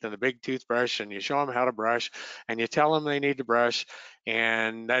teeth and the big toothbrush, and you show them how to brush, and you tell them they need to brush,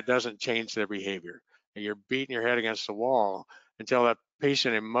 and that doesn't change their behavior. And you're beating your head against the wall until that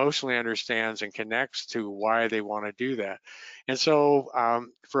patient emotionally understands and connects to why they want to do that. And so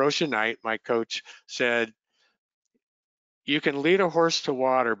for Ocean Knight, my coach said, you can lead a horse to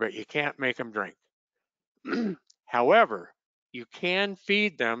water, but you can't make him drink. However, you can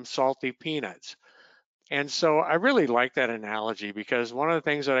feed them salty peanuts. And so I really like that analogy, because one of the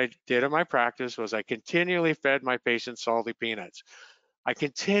things that I did in my practice was I continually fed my patients salty peanuts. I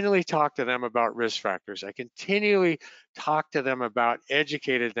continually talked to them about risk factors. I continually talked to them about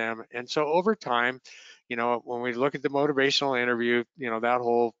educated them. And so over time, when we look at the motivational interview, that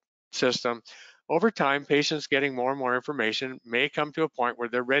whole system, over time, patients getting more and more information may come to a point where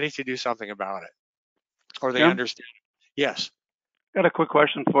they're ready to do something about it, or they Jim, understand. Yes. got a quick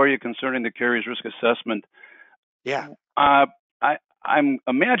question for you concerning the Caries Risk Assessment. Yeah. Uh, I'm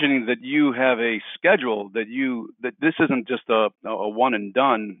imagining that you have a schedule that this isn't just a one and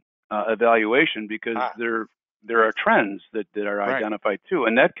done evaluation, because Ah, there are trends that are right. identified too,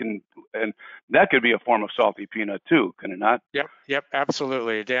 and that could be a form of salty peanut too, can it not? Yep,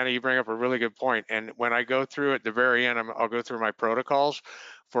 absolutely. Danny, you bring up a really good point. And when I go through at the very end, I'll go through my protocols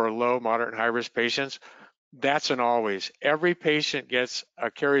for low, moderate, and high risk patients. That's an always. Every patient gets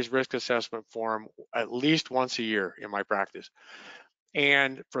a Caries risk assessment form at least once a year in my practice.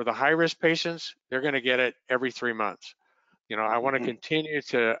 And for the high risk patients, they're going to get it every 3 months. I want to Mm-hmm. continue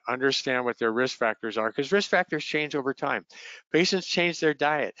to understand what their risk factors are, because risk factors change over time. Patients change their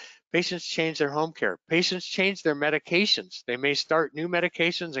diet. Patients change their home care. Patients change their medications. They may start new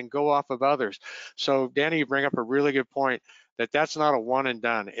medications and go off of others. So Danny, you bring up a really good point, that's not a one and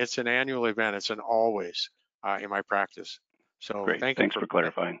done. It's an annual event. It's an always in my practice. So Great. Thanks for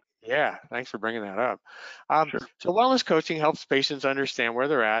clarifying. yeah, thanks for bringing that up. Sure. So wellness coaching helps patients understand where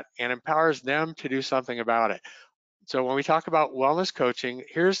they're at and empowers them to do something about it. So when we talk about wellness coaching,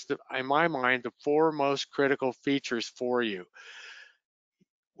 here's in my mind, the 4 most critical features for you.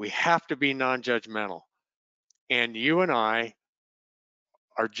 We have to be non-judgmental. And you and I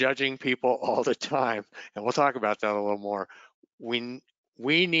are judging people all the time. And we'll talk about that a little more. We,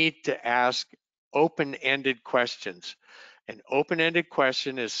 we need to ask open-ended questions. An open-ended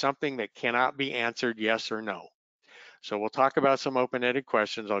question is something that cannot be answered yes or no. So we'll talk about some open-ended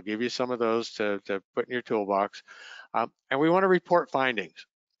questions. I'll give you some of those to put in your toolbox. And we want to report findings.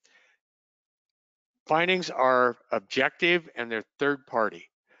 Findings are objective and they're third party.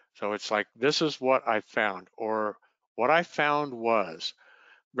 So it's like, this is what I found, or what I found was.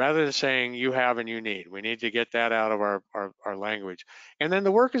 rather than saying you have and you need. We need to get that out of our language. And then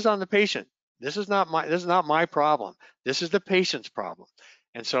the work is on the patient. This is not my problem. This is the patient's problem.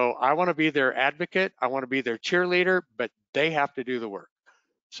 And so I want to be their advocate. I want to be their cheerleader, but they have to do the work.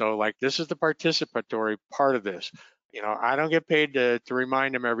 So like this is the participatory part of this. You know, I don't get paid to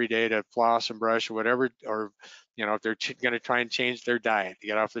remind them every day to floss and brush or whatever, or, you know, if they're going to try and change their diet, to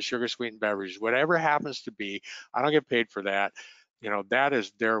get off the sugar sweetened beverages, whatever happens to be, I don't get paid for that. You know, that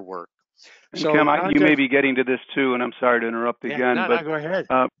is their work. And So Kim, not you may just, be getting to this too, and I'm sorry to interrupt yeah, again, no, but no, go ahead.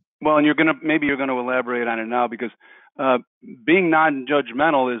 well, and maybe you're gonna elaborate on it now because being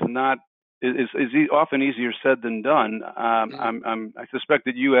non-judgmental is not often easier said than done. I suspect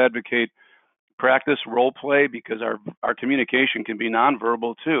that you advocate practice role play because our communication can be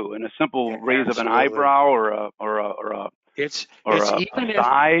nonverbal too, and a simple Yeah, raise of an absolutely. eyebrow or It's a even if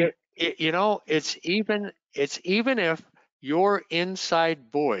sigh. you know, it's even if your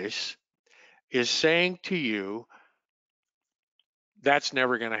inside voice is saying to you, that's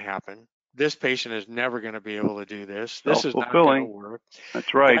never going to happen. This patient is never going to be able to do this. This is not going to Self-fulfilling. work.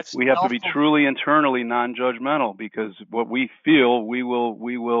 That's right. That's We have to be self. truly internally non-judgmental because what we feel, we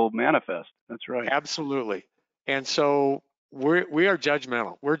will manifest. That's right. Absolutely. And so we are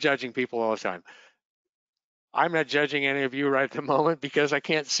judgmental. We're judging people all the time. I'm not judging any of you right at the moment because I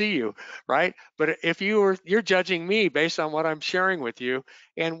can't see you, right? But if you're judging me based on what I'm sharing with you,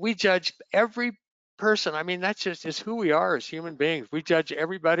 and we judge every person. I mean, that's just is who we are as human beings. We judge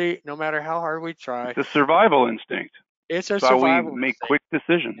everybody no matter how hard we try. It's a survival instinct. It's a That's why we survival make instinct. quick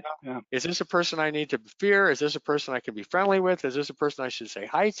decisions. You know, Yeah. is this a person I need to fear? Is this a person I can be friendly with? Is this a person I should say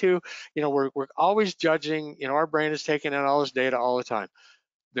hi to? You know, we're always judging. You know, our brain is taking in all this data all the time.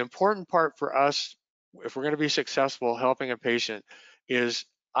 The important part for us, if we're going to be successful helping a patient, is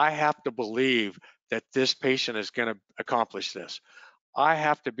I have to believe that this patient is going to accomplish this. I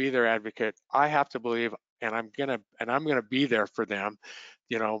have to be their advocate. I have to believe, and I'm gonna be there for them,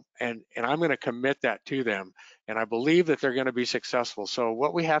 you know, and I'm gonna commit that to them, and I believe that they're gonna be successful. So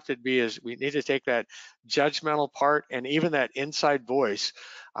what we have to be is we need to take that judgmental part and even that inside voice.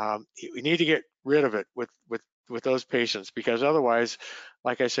 We need to get rid of it with those patients because otherwise,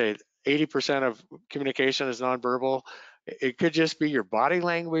 like I say, 80% of communication is nonverbal. It could just be your body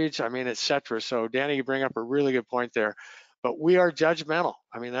language, I mean, etc. So Danny, you bring up a really good point there, but we are judgmental.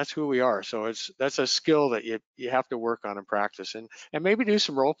 I mean, that's who we are. So that's a skill that you have to work on and practice, and maybe do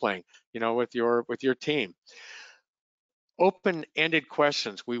some role playing, you know, with your team. Open-ended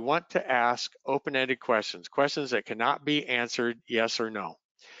questions. We want to ask open-ended questions, questions that cannot be answered yes or no.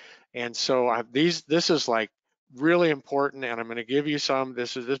 And so this is like really important, and I'm going to give you some.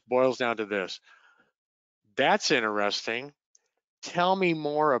 This boils down to this. That's interesting. Tell me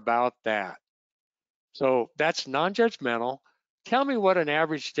more about that. So that's non-judgmental. Tell me what an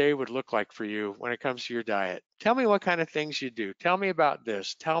average day would look like for you when it comes to your diet. Tell me what kind of things you do. Tell me about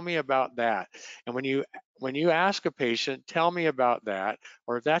this. Tell me about that. And when you ask a patient, tell me about that,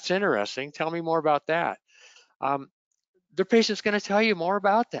 or if that's interesting, tell me more about that. Um, the patient's going to tell you more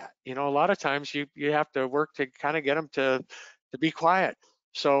about that. You know, a lot of times you have to work to kind of get them to be quiet.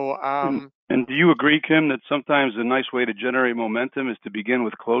 So And do you agree, Kim, that sometimes a nice way to generate momentum is to begin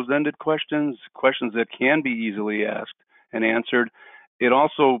with closed-ended questions, questions that can be easily asked and answered? It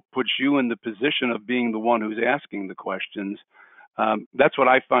also puts you in the position of being the one who's asking the questions. That's what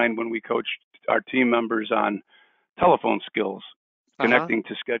I find when we coach our team members on telephone skills, uh-huh, connecting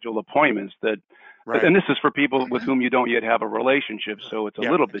to schedule appointments. right. And this is for people with whom you don't yet have a relationship, so it's a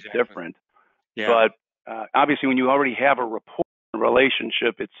Yeah, little bit exactly. different. Yeah, But obviously, when you already have a rapport, a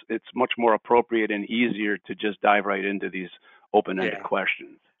relationship, it's much more appropriate and easier to just dive right into these open-ended yeah.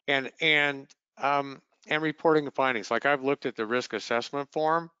 questions. And reporting the findings. Like I've looked at the risk assessment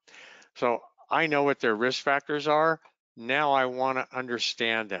form, so I know what their risk factors are. Now I want to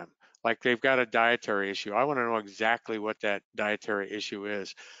understand them. Like they've got a dietary issue. I want to know exactly what that dietary issue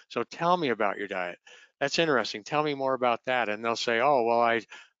is. So tell me about your diet. That's interesting. Tell me more about that. And they'll say, oh, well,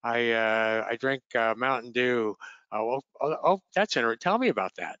 I drink Mountain Dew. That's interesting. Tell me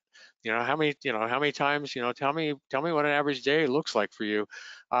about that. How many times, tell me what an average day looks like for you.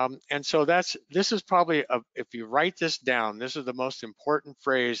 And so this is probably, if you write this down, this is the most important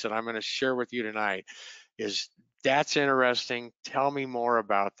phrase that I'm going to share with you tonight is that's interesting. Tell me more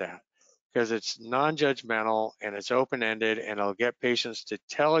about that because it's non-judgmental and it's open-ended and it'll get patients to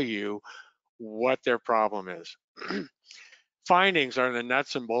tell you what their problem is. Findings are the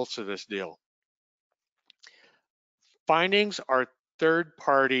nuts and bolts of this deal. Findings are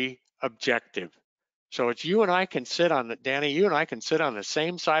third-party objective. So it's you and I can sit on Danny, you and I can sit on the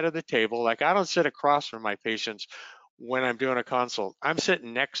same side of the table. Like I don't sit across from my patients when I'm doing a consult. I'm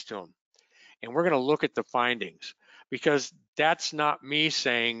sitting next to them, and we're going to look at the findings, because that's not me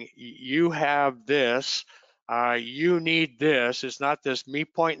saying you have this, you need this. It's not this me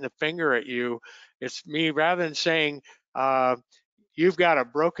pointing the finger at you. It's me, rather than saying you've got a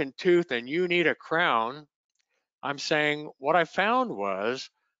broken tooth and you need a crown, I'm saying what I found was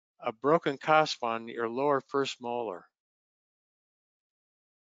a broken cusp on your lower first molar.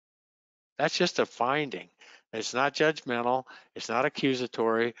 That's just a finding. It's not judgmental. It's not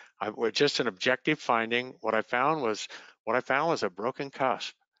accusatory. Just an objective finding. What I found was a broken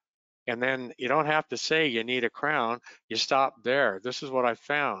cusp. And then you don't have to say you need a crown. You stop there. This is what I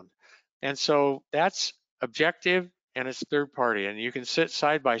found. And so that's objective, and it's third party. And you can sit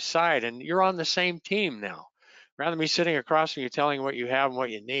side by side, and you're on the same team now. Rather than me sitting across from you telling what you have and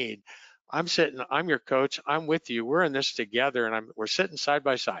what you need, I'm your coach. I'm with you. We're in this together, and we're sitting side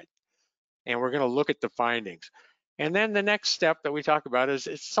by side, and we're going to look at the findings. And then the next step that we talk about is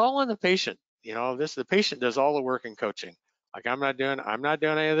it's all on the patient. The patient does all the work in coaching. Like I'm not doing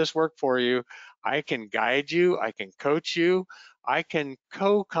any of this work for you. I can guide you, I can coach you, I can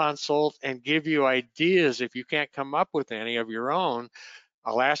co-consult and give you ideas if you can't come up with any of your own.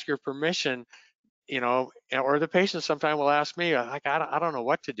 I'll ask your permission, or the patient sometimes will ask me, like, I don't know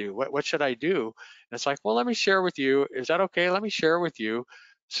what to do. What should I do? And it's like, well, let me share with you. Is that okay? Let me share with you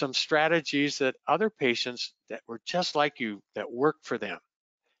some strategies that other patients that were just like you that worked for them.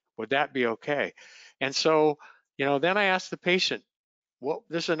 Would that be okay? And so, then I ask the patient, well,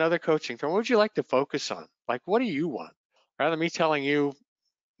 this is another coaching term. What would you like to focus on? Like, what do you want? Rather than me telling you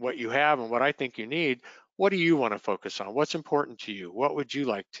what you have and what I think you need, what do you want to focus on? What's important to you? What would you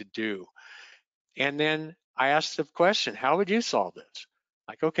like to do? And then I asked the question, how would you solve this?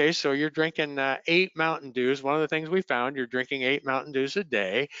 Like, okay, so you're drinking 8 Mountain Dews. One of the things we found, you're drinking 8 Mountain Dews a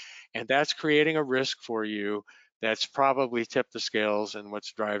day, and that's creating a risk for you that's probably tipped the scales and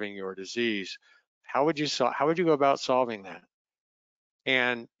what's driving your disease. How would you go about solving that?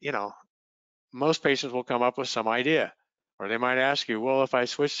 And, most patients will come up with some idea, or they might ask you, well, if I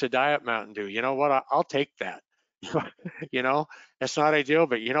switch to Diet Mountain Dew, you know what, I'll take that. It's not ideal,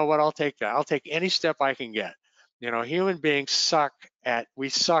 but you know what, I'll take that. I'll take any step I can get. Human beings suck at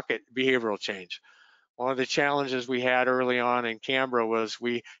behavioral change. One of the challenges we had early on in Canberra was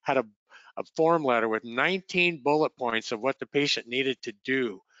we had a form letter with 19 bullet points of what the patient needed to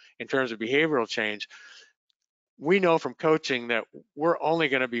do in terms of behavioral change. We know from coaching that we're only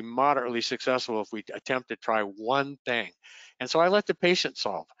going to be moderately successful if we attempt to try one thing. And so I let the patient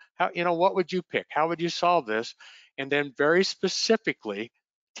solve. What would you pick? How would you solve this? And then very specifically,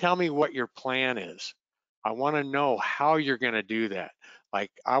 tell me what your plan is. I want to know how you're going to do that.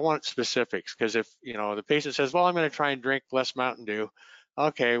 Like, I want specifics, because if, the patient says, well, I'm going to try and drink less Mountain Dew.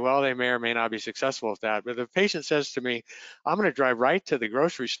 Okay, well, they may or may not be successful with that. But if the patient says to me, I'm going to drive right to the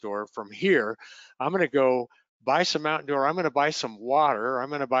grocery store from here, I'm going to go buy some Mountain Dew, or I'm going to buy some water, or I'm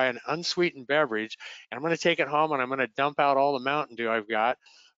going to buy an unsweetened beverage, and I'm going to take it home and I'm going to dump out all the Mountain Dew I've got,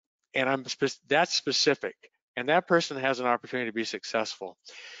 and that's specific. And that person has an opportunity to be successful.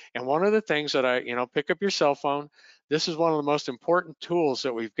 And one of the things that pick up your cell phone. This is one of the most important tools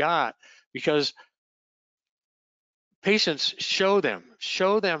that we've got, because patients, show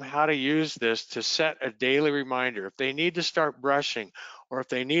them how to use this to set a daily reminder. If they need to start brushing, or if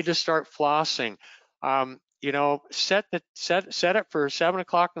they need to start flossing, set it for 7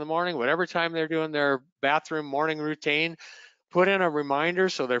 o'clock in the morning, whatever time they're doing their bathroom morning routine. Put in a reminder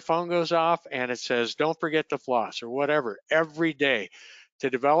so their phone goes off and it says, don't forget to floss, or whatever, every day, to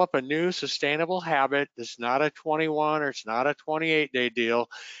develop a new sustainable habit. That's not a 21 or it's not a 28-day deal.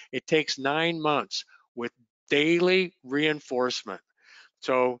 It takes 9 months with daily reinforcement.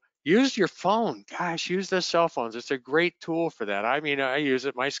 So use your phone. Gosh, use the cell phones. It's a great tool for that. I mean, I use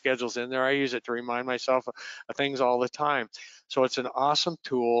it. My schedule's in there. I use it to remind myself of things all the time. So it's an awesome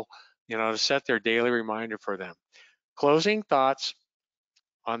tool, to set their daily reminder for them. Closing thoughts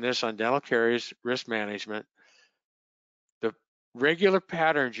on dental caries risk management. The regular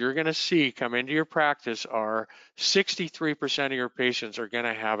patterns you're going to see come into your practice are 63% of your patients are going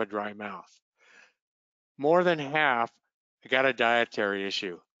to have a dry mouth. More than half got a dietary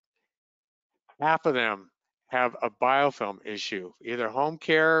issue. Half of them have a biofilm issue, either home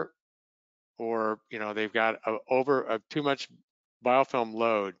care, or they've got too much biofilm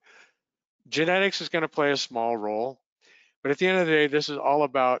load. Genetics is going to play a small role, but at the end of the day, this is all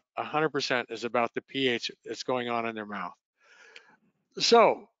about 100% is about the pH that's going on in their mouth.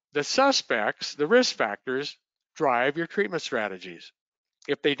 So the suspects, the risk factors, drive your treatment strategies.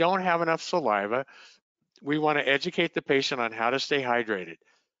 If they don't have enough saliva, we want to educate the patient on how to stay hydrated.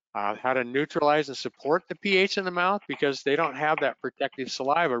 how to neutralize and support the pH in the mouth because they don't have that protective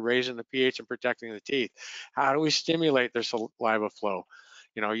saliva raising the pH and protecting the teeth. How do we stimulate their saliva flow?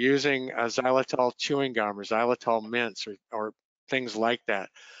 You know, using xylitol chewing gum or xylitol mints or things like that.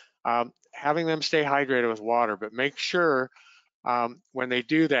 Having them stay hydrated with water, but make sure when they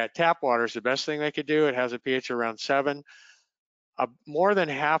do that, tap water is the best thing they could do. It has a pH around 7. More than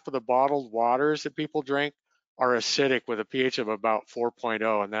half of the bottled waters that people drink are acidic with a pH of about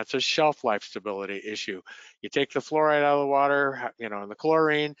 4.0, and that's a shelf life stability issue. You take the fluoride out of the water, you know, and the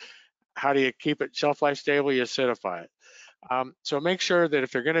chlorine. How do you keep it shelf life stable? You acidify it. So make sure that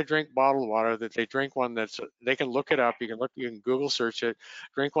if they're going to drink bottled water, that they drink one that's, they can look it up. You can Google search it.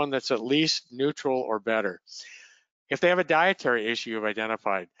 Drink one that's at least neutral or better. If they have a dietary issue you've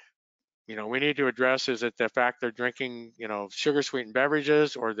identified, you know, we need to address is it the fact they're drinking, you know, sugar sweetened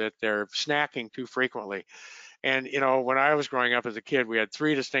beverages or that they're snacking too frequently. And, you know, when I was growing up as a kid, we had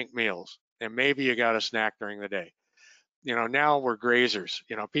 3 distinct meals and maybe you got a snack during the day. You know, now we're grazers.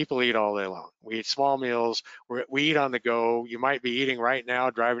 You know, people eat all day long. We eat small meals. We eat on the go. You might be eating right now,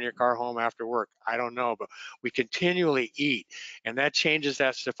 driving your car home after work. I don't know, but we continually eat, and that changes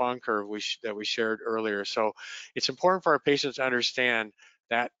that Stefan curve that we shared earlier. So it's important for our patients to understand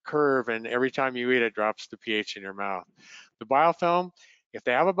that curve, and every time you eat, it drops the pH in your mouth. The biofilm, if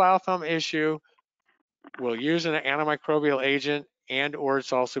they have a biofilm issue, we'll use an antimicrobial agent and or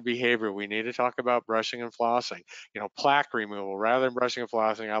it's also behavior. We need to talk about brushing and flossing. You know, plaque removal rather than brushing and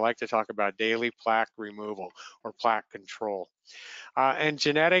flossing. I like to talk about daily plaque removal or plaque control. And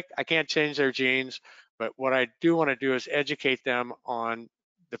genetic, I can't change their genes, but what I do want to do is educate them on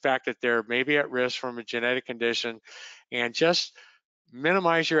the fact that they're maybe at risk from a genetic condition and just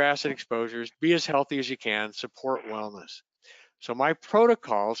minimize your acid exposures, be as healthy as you can, support wellness. So my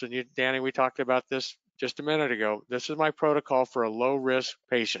protocols, and you, Danny, we talked about this just a minute ago. This is my protocol for a low-risk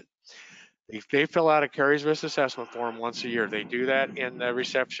patient. They fill out a Caries Risk Assessment form once a year. They do that in the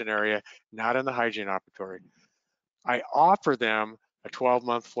reception area, not in the hygiene operatory. I offer them a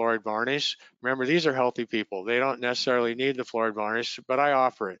 12-month fluoride varnish. Remember, these are healthy people. They don't necessarily need the fluoride varnish, but I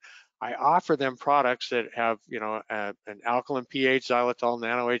offer it. I offer them products that have, you know, an alkaline pH, xylitol,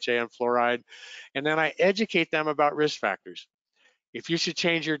 nano-HA, and fluoride, and then I educate them about risk factors. If you should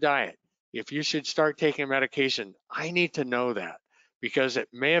change your diet, if you should start taking medication, I need to know that because it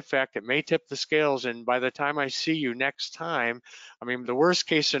may tip the scales. And by the time I see you next time, I mean, the worst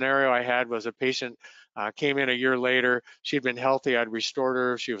case scenario I had was a patient came in a year later. She'd been healthy. I'd restored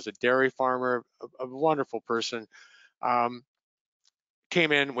her. She was a dairy farmer, a wonderful person.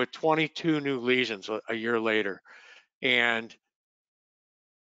 Came in with 22 new lesions a year later. And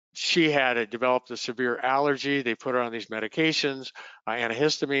she had developed a severe allergy. They put her on these medications,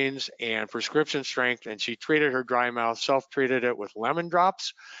 antihistamines and prescription strength, and she treated her dry mouth, self-treated it with lemon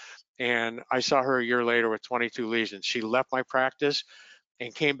drops. And I saw her a year later with 22 lesions. She left my practice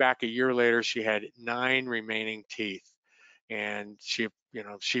and came back a year later. She had 9 remaining teeth. And she, you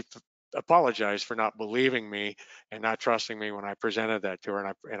know, she apologized for not believing me and not trusting me when I presented that to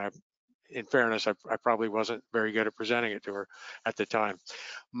her. And I in fairness, I probably wasn't very good at presenting it to her at the time.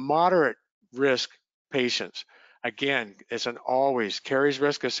 Moderate risk patients. Again, it's an always Caries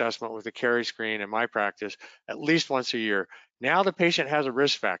risk assessment with a Caries screen in my practice at least once a year. Now the patient has a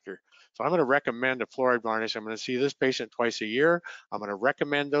risk factor. So I'm going to recommend a fluoride varnish. I'm going to see this patient twice a year. I'm going to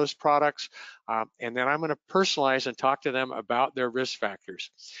recommend those products. And then I'm going to personalize and talk to them about their risk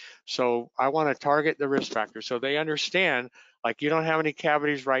factors. So I want to target the risk factors so they understand, like, you don't have any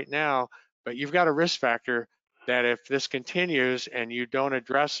cavities right now, but you've got a risk factor that if this continues and you don't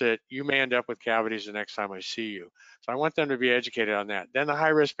address it, you may end up with cavities the next time I see you. So I want them to be educated on that. Then the high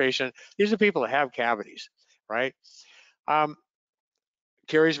risk patient, these are people that have cavities, right?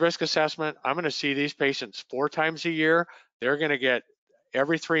 Caries risk assessment, I'm going to see these patients 4 times a year. They're going to get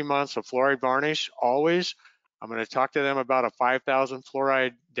every 3 months a fluoride varnish, always. I'm going to talk to them about a 5,000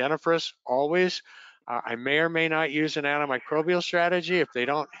 fluoride dentifrice, always. I may or may not use an antimicrobial strategy if they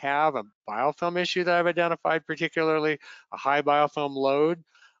don't have a biofilm issue that I've identified, particularly a high biofilm load.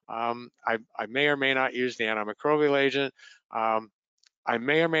 I may or may not use the antimicrobial agent. I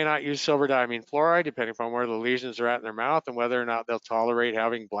may or may not use silver diamine fluoride, depending upon where the lesions are at in their mouth and whether or not they'll tolerate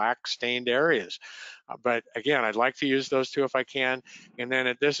having black stained areas. But again, I'd like to use those 2 if I can. And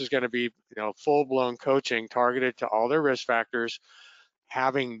then this is going to be, you know, full-blown coaching targeted to all their risk factors,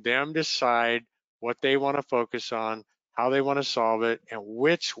 having them decide what they want to focus on, how they want to solve it, and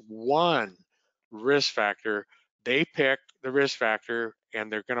which one risk factor they pick the risk factor,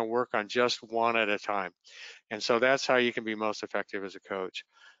 and they're going to work on just one at a time. And so that's how you can be most effective as a coach.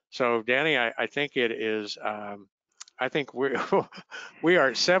 So Danny, I think it is I think we we are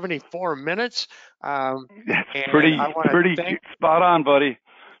at 74 minutes, That's and pretty spot on, buddy.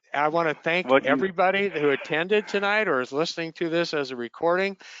 I want to thank What you everybody who attended tonight or is listening to this as a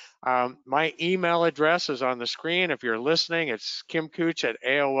recording. My email address is on the screen. If you're listening, it's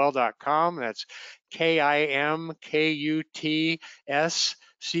kimkuch@aol.com. That's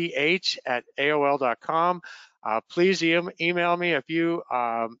KIMKUTSCH@AOL.com. Please email me if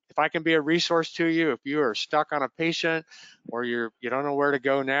I can be a resource to you. If you are stuck on a patient or you don't know where to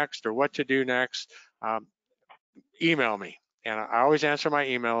go next or what to do next, email me. And I always answer my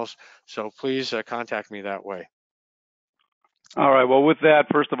emails, so please contact me that way. All right. Well, with that,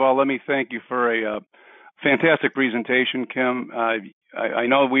 first of all, let me thank you for a fantastic presentation, Kim. I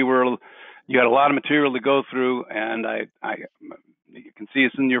know you had a lot of material to go through, and you can see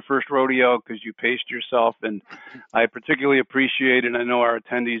it's in your first rodeo because you paced yourself, and I particularly appreciate, and I know our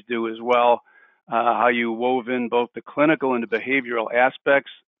attendees do as well, how you wove in both the clinical and the behavioral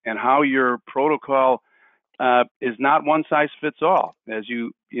aspects, and how your protocol is not one size fits all. As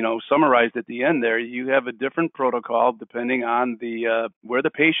you summarized at the end there, you have a different protocol depending on the where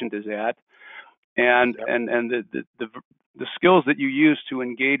the patient is at, and Yep. and the skills that you use to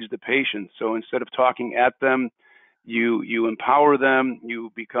engage the patient. So instead of talking at them, you empower them,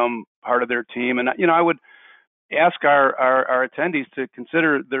 you become part of their team. And I would ask our attendees to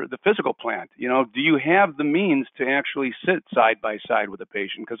consider the physical plant. Do you have the means to actually sit side by side with a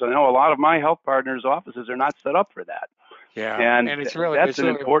patient? Because I know a lot of my health partners' offices are not set up for that. Yeah, And and that's an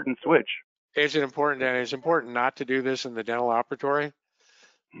important switch. It's important not to do this in the dental operatory.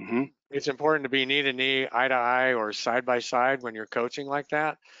 Mm-hmm. It's important to be knee to knee, eye to eye, or side by side when you're coaching like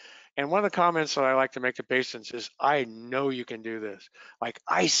that. And one of the comments that I like to make to patients is, I know you can do this. Like,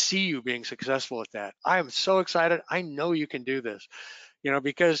 I see you being successful at that. I am so excited. I know you can do this,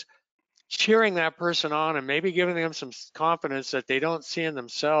 because cheering that person on and maybe giving them some confidence that they don't see in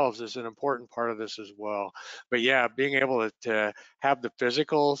themselves is an important part of this as well. But yeah, being able to have the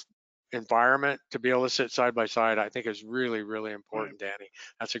physical environment to be able to sit side by side, I think is really, really important, Danny.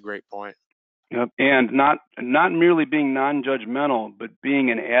 That's a great point. Yep. And not merely being non-judgmental, but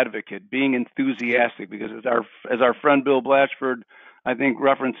being an advocate, being enthusiastic. Because as our friend Bill Blatchford, I think,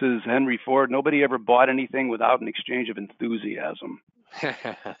 references Henry Ford, nobody ever bought anything without an exchange of enthusiasm.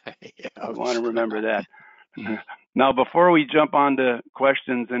 I want to remember that. Now, before we jump on to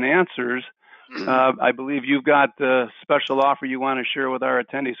questions and answers, I believe you've got a special offer you want to share with our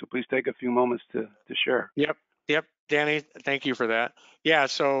attendees, so please take a few moments to share. Yep, Danny, thank you for that. Yeah,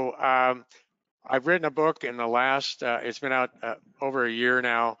 so I've written a book in the last, it's been out over a year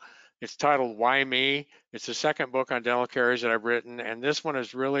now. It's titled Why Me? It's the second book on dental caries that I've written, and this one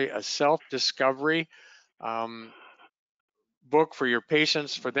is really a self-discovery book for your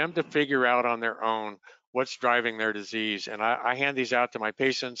patients, for them to figure out on their own what's driving their disease. And I hand these out to my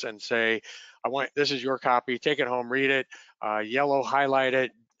patients and say, this is your copy, take it home, read it, yellow highlight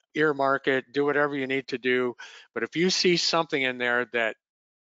it, earmark it, do whatever you need to do. But if you see something in there that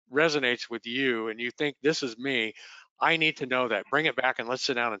resonates with you and you think, this is me, I need to know that. Bring it back and let's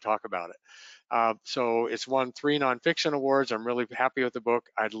sit down and talk about it. So it's won 3 nonfiction awards. I'm really happy with the book.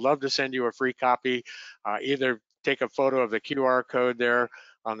 I'd love to send you a free copy. Either take a photo of the QR code there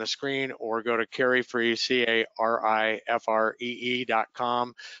on the screen or go to Carifree,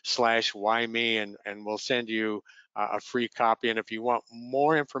 CARIFREE.com/whyme, and we'll send you a free copy. And if you want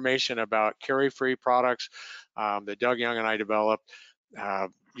more information about Carifree products that Doug Young and I developed,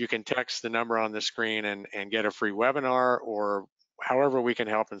 you can text the number on the screen and get a free webinar, or however we can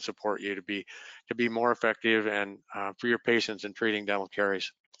help and support you to be more effective and for your patients in treating dental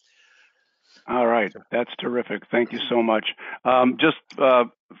caries. All right, that's terrific. Thank you so much. Just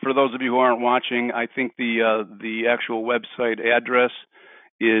for those of you who aren't watching, I think the actual website address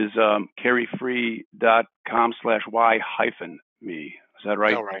is carifree.com/y-me. Is that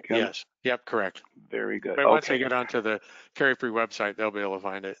right? Oh, right. Kim? Yes. Yep. Correct. Very good. But okay. Once they get onto the Carifree website, they'll be able to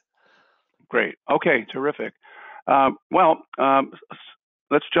find it. Great. Okay. Terrific. Let's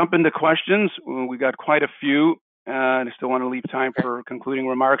jump into questions. We got quite a few. And I still want to leave time for concluding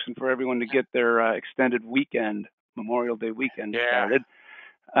remarks and for everyone to get their extended weekend, Memorial Day weekend, started.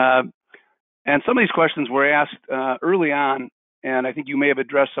 And some of these questions were asked early on, and I think you may have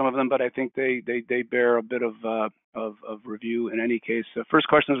addressed some of them, but I think they bear a bit of review in any case. The first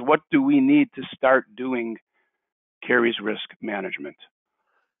question is, what do we need to start doing caries risk management?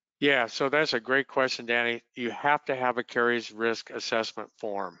 Yeah, so that's a great question, Danny. You have to have a caries risk assessment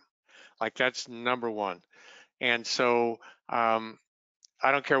form. Like, that's number one. And so I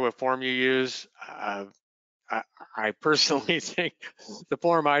don't care what form you use. I personally think the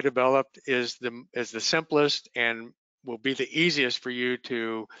form I developed is the simplest and will be the easiest for you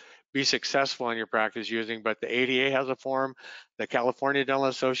to be successful in your practice using. But the ADA has a form, the California Dental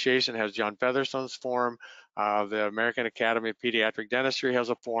Association has John Featherstone's form, the American Academy of Pediatric Dentistry has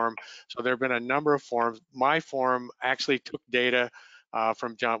a form. So there have been a number of forms. My form actually took data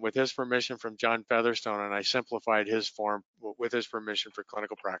from John, with his permission, from John Featherstone, and I simplified his form with his permission for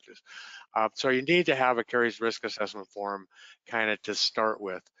clinical practice. So you need to have a caries risk assessment form kind of to start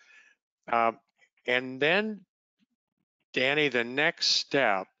with. And then, Danny, the next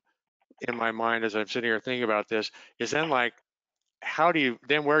step in my mind as I'm sitting here thinking about this is then like,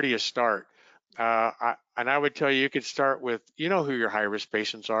 where do you start? And I would tell you, you could start with, you know who your high risk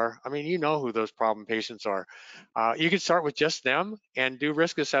patients are. I mean, you know who those problem patients are. You could start with just them and do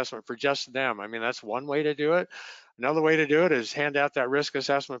risk assessment for just them. I mean, that's one way to do it. Another way to do it is hand out that risk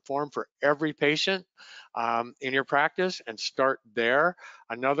assessment form for every patient in your practice and start there.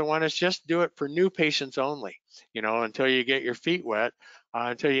 Another one is just do it for new patients only, you know, until you get your feet wet,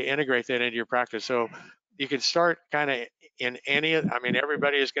 until you integrate that into your practice. So you can start kind of in any, I mean,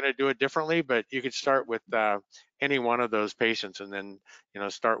 everybody is going to do it differently, but you could start with any one of those patients and then, you know,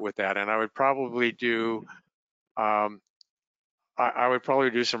 start with that. And I would probably do, I would probably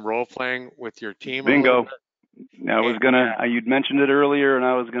do some role playing with your team a little Bingo. bit. I was gonna. You'd mentioned it earlier, and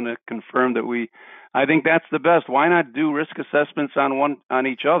I was gonna confirm that I think that's the best. Why not do risk assessments on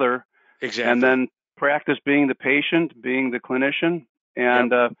each other, and Exactly. then practice being the patient, being the clinician, Yep.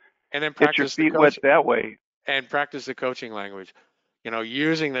 and And then get your practice the feet wet coach that way. and practice the coaching language. You know,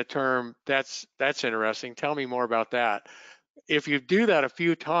 using the term, that's interesting. Tell me more about that. If you do that a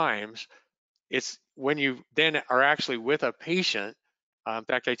few times, it's when you then are actually with a patient. In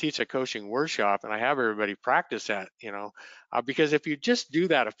fact, I teach a coaching workshop and I have everybody practice that, you know, because if you just do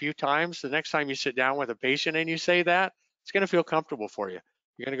that a few times, the next time you sit down with a patient and you say that, it's going to feel comfortable for you.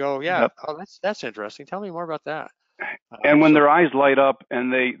 You're going to go, yeah, Yep. oh, that's interesting. Tell me more about that. And when So their eyes light up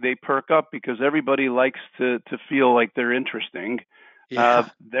and they perk up because everybody likes to feel like they're interesting, yeah,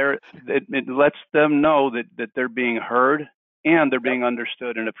 it lets them know that they're being heard and they're yep, being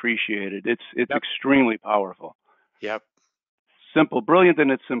understood and appreciated. It's yep, extremely powerful. yep. Simple, brilliant in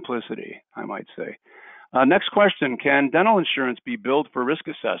its simplicity, I might say. Next question, can dental insurance be billed for risk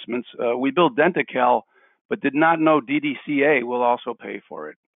assessments? We billed Denti-Cal, but did not know DDCA will also pay for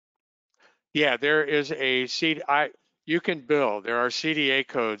it. Yeah, there is a you can bill. There are CDA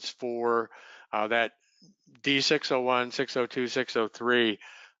codes for that D601, 602, 603.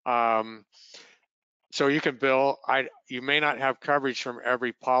 So you can bill. You may not have coverage from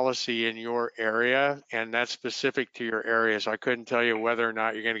every policy in your area, and that's specific to your area. So I couldn't tell you whether or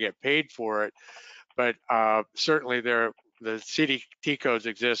not you're going to get paid for it, but certainly the CDT codes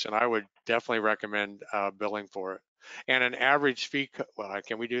exist, and I would definitely recommend billing for it. And an average fee. Well,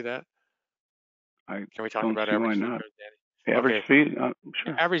 can we do that? I Can we talk don't about see why average fee not. codes, Danny? Average Okay, fee?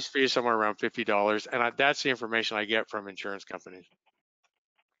 Sure. average fee is somewhere around $50, and that's the information I get from insurance companies.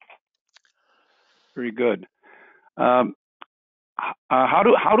 Very good. Um, how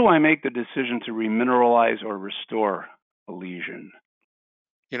do I make the decision to remineralize or restore a lesion?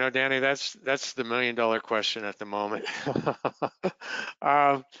 You know, Danny, that's the $1 million question at the moment.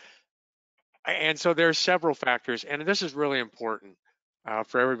 um, and so there's several factors, and this is really important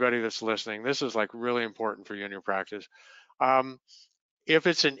for everybody that's listening. This is like really important for you in your practice. Um, if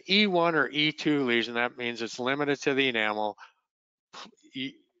it's an E1 or E2 lesion, that means it's limited to the enamel.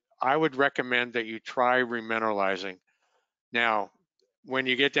 I would recommend that you try remineralizing. Now, when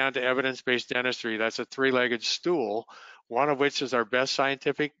you get down to evidence-based dentistry, that's a three-legged stool, one of which is our best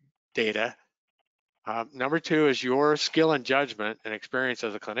scientific data. Number two is your skill and judgment and experience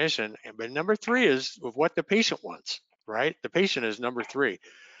as a clinician. But number three is what the patient wants, right? The patient is number three.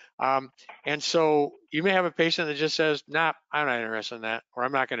 And so you may have a patient that just says, nah, I'm not interested in that, or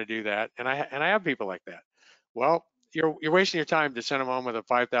I'm not going to do that. And I have people like that. Well, you're wasting your time to send them home with a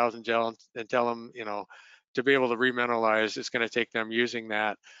 5,000 gel and tell them, you know, to be able to remineralize, it's going to take them using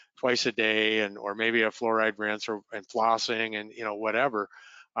that twice a day and or maybe a fluoride rinse and flossing and, you know, whatever.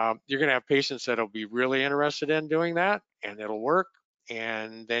 You're going to have patients that'll be really interested in doing that and it'll work.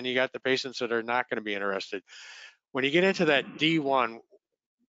 And then you got the patients that are not going to be interested. When you get into that D1,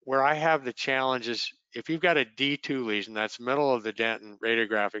 where I have the challenge is if you've got a D2 lesion, that's middle of the dentin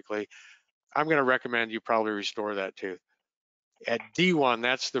radiographically, I'm going to recommend you probably restore that tooth. At D1,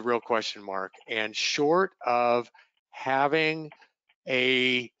 that's the real question mark. And short of having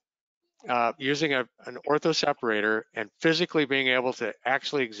using an ortho separator and physically being able to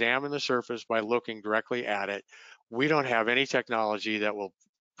actually examine the surface by looking directly at it, we don't have any technology that will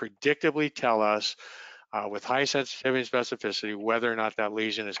predictably tell us with high sensitivity and specificity whether or not that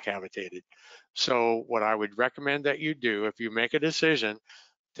lesion is cavitated. So what I would recommend that you do if you make a decision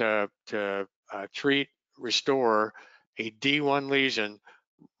to treat, restore a D1 lesion,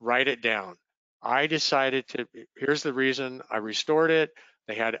 write it down. I decided to, here's the reason I restored it.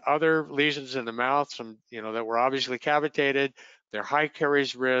 They had other lesions in the mouth, some, that were obviously cavitated. They're high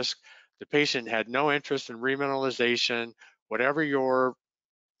caries risk. The patient had no interest in remineralization. Whatever your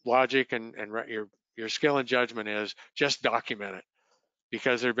logic and your skill and judgment is, just document it,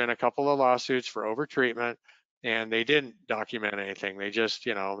 because there have been a couple of lawsuits for overtreatment and they didn't document anything. They just,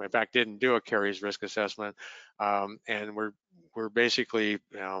 in fact, didn't do a caries risk assessment, and we're basically,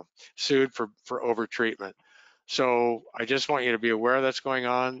 sued for overtreatment. So I just want you to be aware that's going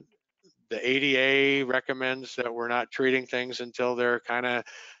on. The ADA recommends that we're not treating things until they're kind of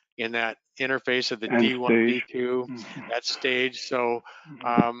in that interface of the End D1, stage. D2, that stage. So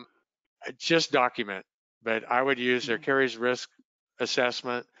just document, but I would use their caries risk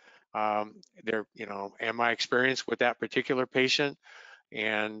assessment, and my experience with that particular patient,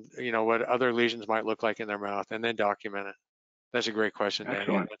 and what other lesions might look like in their mouth, and then document it. That's a great question, Danny.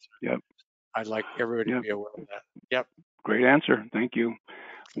 Excellent. Yep. I'd like everybody to Yep. be aware of that. Yep. Great answer. Thank you.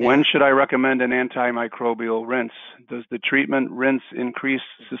 Yeah. When should I recommend an antimicrobial rinse? Does the treatment rinse increase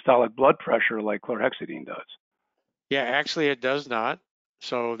systolic blood pressure like chlorhexidine does? Yeah, actually it does not.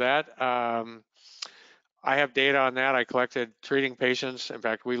 So that, I have data on that. I collected treating patients. In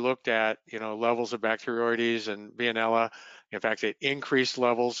fact, we looked at, levels of Bacteroides and Veillonella. In fact, it increased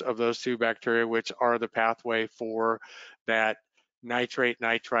levels of those two bacteria, which are the pathway for that nitrate,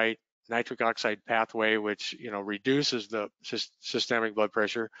 nitrite, nitric oxide pathway, which, reduces the systemic blood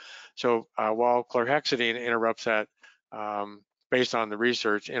pressure. So while chlorhexidine interrupts that, based on the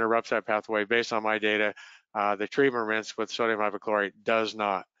research, interrupts that pathway, based on my data, the treatment rinse with sodium hypochlorite does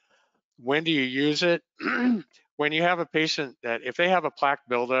not. When do you use it? When you have a patient that, if they have a plaque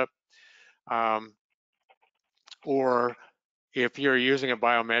buildup, or if you're using a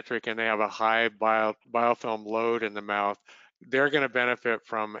biometric and they have a high biofilm load in the mouth, they're going to benefit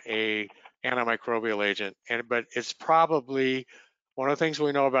from a antimicrobial agent. But it's probably one of the things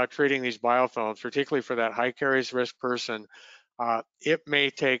we know about treating these biofilms, particularly for that high caries risk person. It may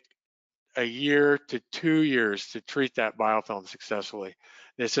take a year to 2 years to treat that biofilm successfully.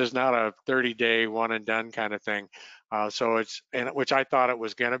 This is not a 30-day one and done kind of thing. So it's, and which I thought it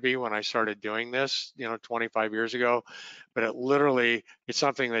was going to be when I started doing this, 25 years ago, but it's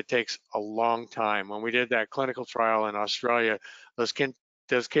something that takes a long time. When we did that clinical trial in Australia, those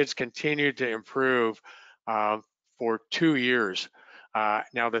kids continued to improve for 2 years.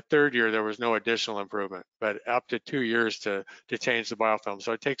 Now the third year there was no additional improvement, but up to 2 years to change the biofilm.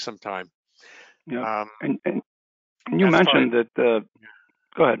 So it takes some time. Yeah. And you mentioned that.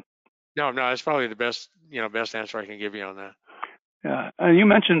 Go ahead. No, that's probably the best answer I can give you on that. Yeah, and you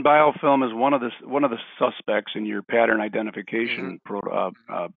mentioned biofilm as one of the suspects in your pattern identification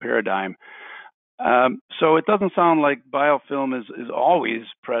paradigm. So it doesn't sound like biofilm is always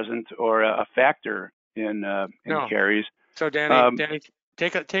present or a factor in caries. So Danny,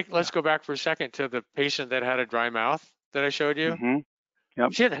 let's go back for a second to the patient that had a dry mouth that I showed you. Mm-hmm.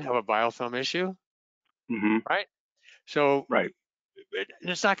 Yep. She didn't have a biofilm issue, right? So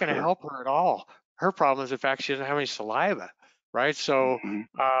it's not going to help her at all. Her problem is the fact she doesn't have any saliva, right? So,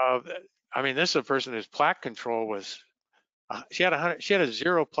 this is a person whose plaque control was, she had a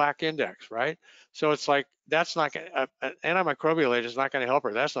 0 plaque index, right? So it's like, that's not an antimicrobial agent is not going to help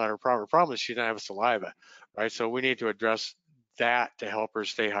her. That's not her problem. Her problem is she doesn't have saliva, right? So we need to address that to help her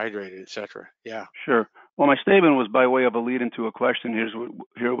stay hydrated, et cetera. Yeah. Sure. Well, my statement was by way of a lead into a question.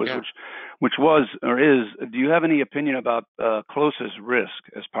 Which was or is, do you have any opinion about closest risk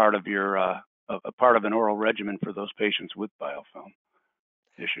as part of your a part of an oral regimen for those patients with biofilm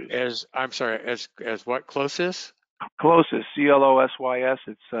issues? As what, closest? Closest, CLOSYS.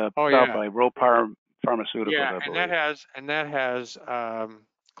 It's out by Ropar Pharmaceuticals. Yeah, I believe. and that has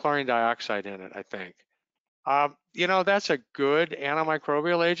chlorine dioxide in it, I think. That's a good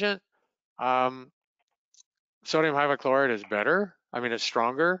antimicrobial agent. Sodium hypochlorite is better. It's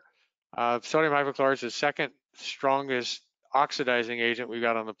stronger. Sodium hypochlorite is the second strongest oxidizing agent we've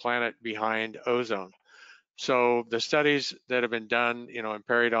got on the planet behind ozone. So the studies that have been done, in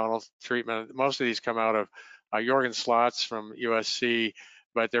periodontal treatment, most of these come out of Jorgen Slotz from USC,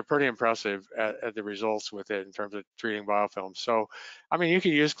 but they're pretty impressive at the results with it in terms of treating biofilms. So, you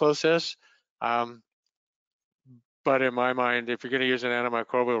can use Closys, but in my mind, if you're going to use an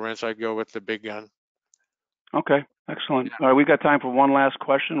antimicrobial rinse, I'd go with the big gun. Okay, excellent. All right, we've got time for one last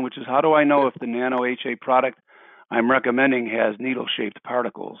question, which is, how do I know if the nano-HA product I'm recommending has needle-shaped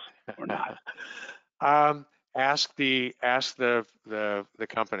particles or not? Ask the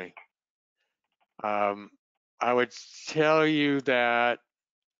company. I would tell you that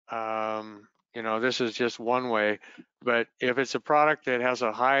this is just one way, but if it's a product that has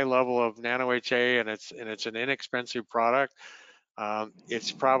a high level of nano-HA and it's an inexpensive product,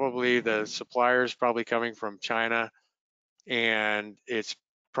 it's probably the supplier's probably coming from China, and it's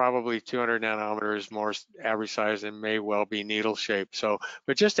probably 200 nanometers more average size and may well be needle shaped. So,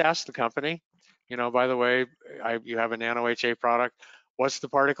 but just ask the company. By the way, you have a nano-HA product. What's the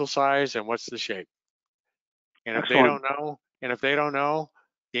particle size and what's the shape? And if they don't know,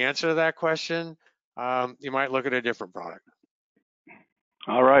 the answer to that question, you might look at a different product.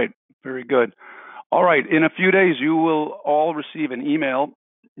 All right, very good. All right, in a few days, you will all receive an email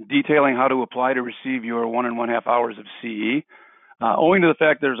detailing how to apply to receive your 1.5 hours of CE. Owing to the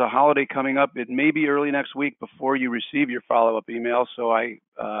fact there's a holiday coming up, it may be early next week before you receive your follow-up email, so I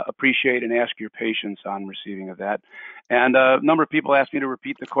appreciate and ask your patience on receiving of that. And a number of people asked me to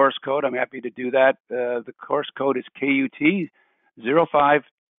repeat the course code. I'm happy to do that. The course code is KUT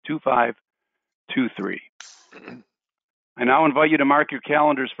 052523. I now invite you to mark your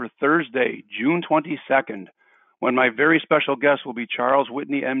calendars for Thursday, June 22nd, when my very special guest will be Charles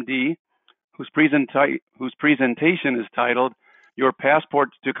Whitney, MD, whose presentation is titled Your Passport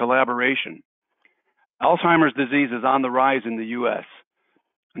to Collaboration. Alzheimer's disease is on the rise in the U.S.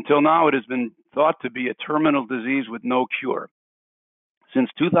 Until now, it has been thought to be a terminal disease with no cure. Since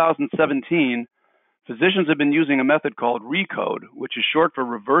 2017, physicians have been using a method called RECODE, which is short for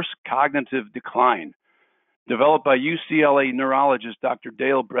reverse cognitive decline, developed by UCLA neurologist Dr.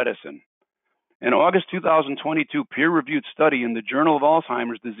 Dale Bredesen. An August 2022 peer-reviewed study in the Journal of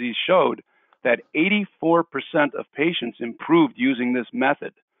Alzheimer's Disease showed that 84% of patients improved using this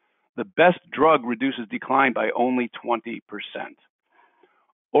method. The best drug reduces decline by only 20%.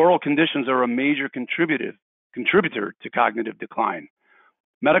 Oral conditions are a major contributor to cognitive decline.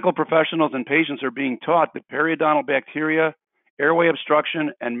 Medical professionals and patients are being taught that periodontal bacteria, airway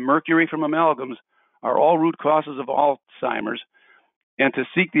obstruction, and mercury from amalgams are all root causes of Alzheimer's, and to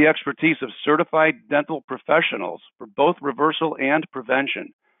seek the expertise of certified dental professionals for both reversal and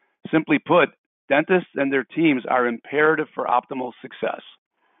prevention. Simply put, dentists and their teams are imperative for optimal success.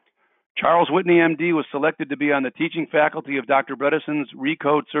 Charles Whitney, MD, was selected to be on the teaching faculty of Dr. Bredesen's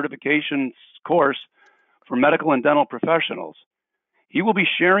RECODE certification course for medical and dental professionals. He will be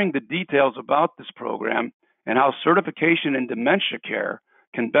sharing the details about this program and how certification in dementia care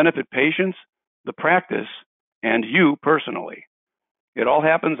can benefit patients, the practice, and you personally. It all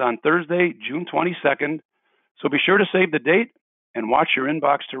happens on Thursday, June 22nd, so be sure to save the date and watch your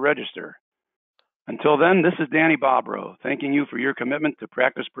inbox to register. Until then, this is Danny Bobrow, thanking you for your commitment to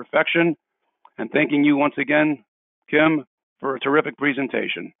practice perfection, and thanking you once again, Kim, for a terrific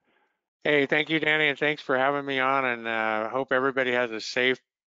presentation. Hey, thank you, Danny, and thanks for having me on, and I hope everybody has a safe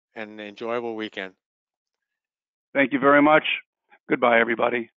and enjoyable weekend. Thank you very much. Goodbye,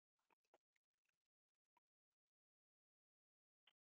 everybody.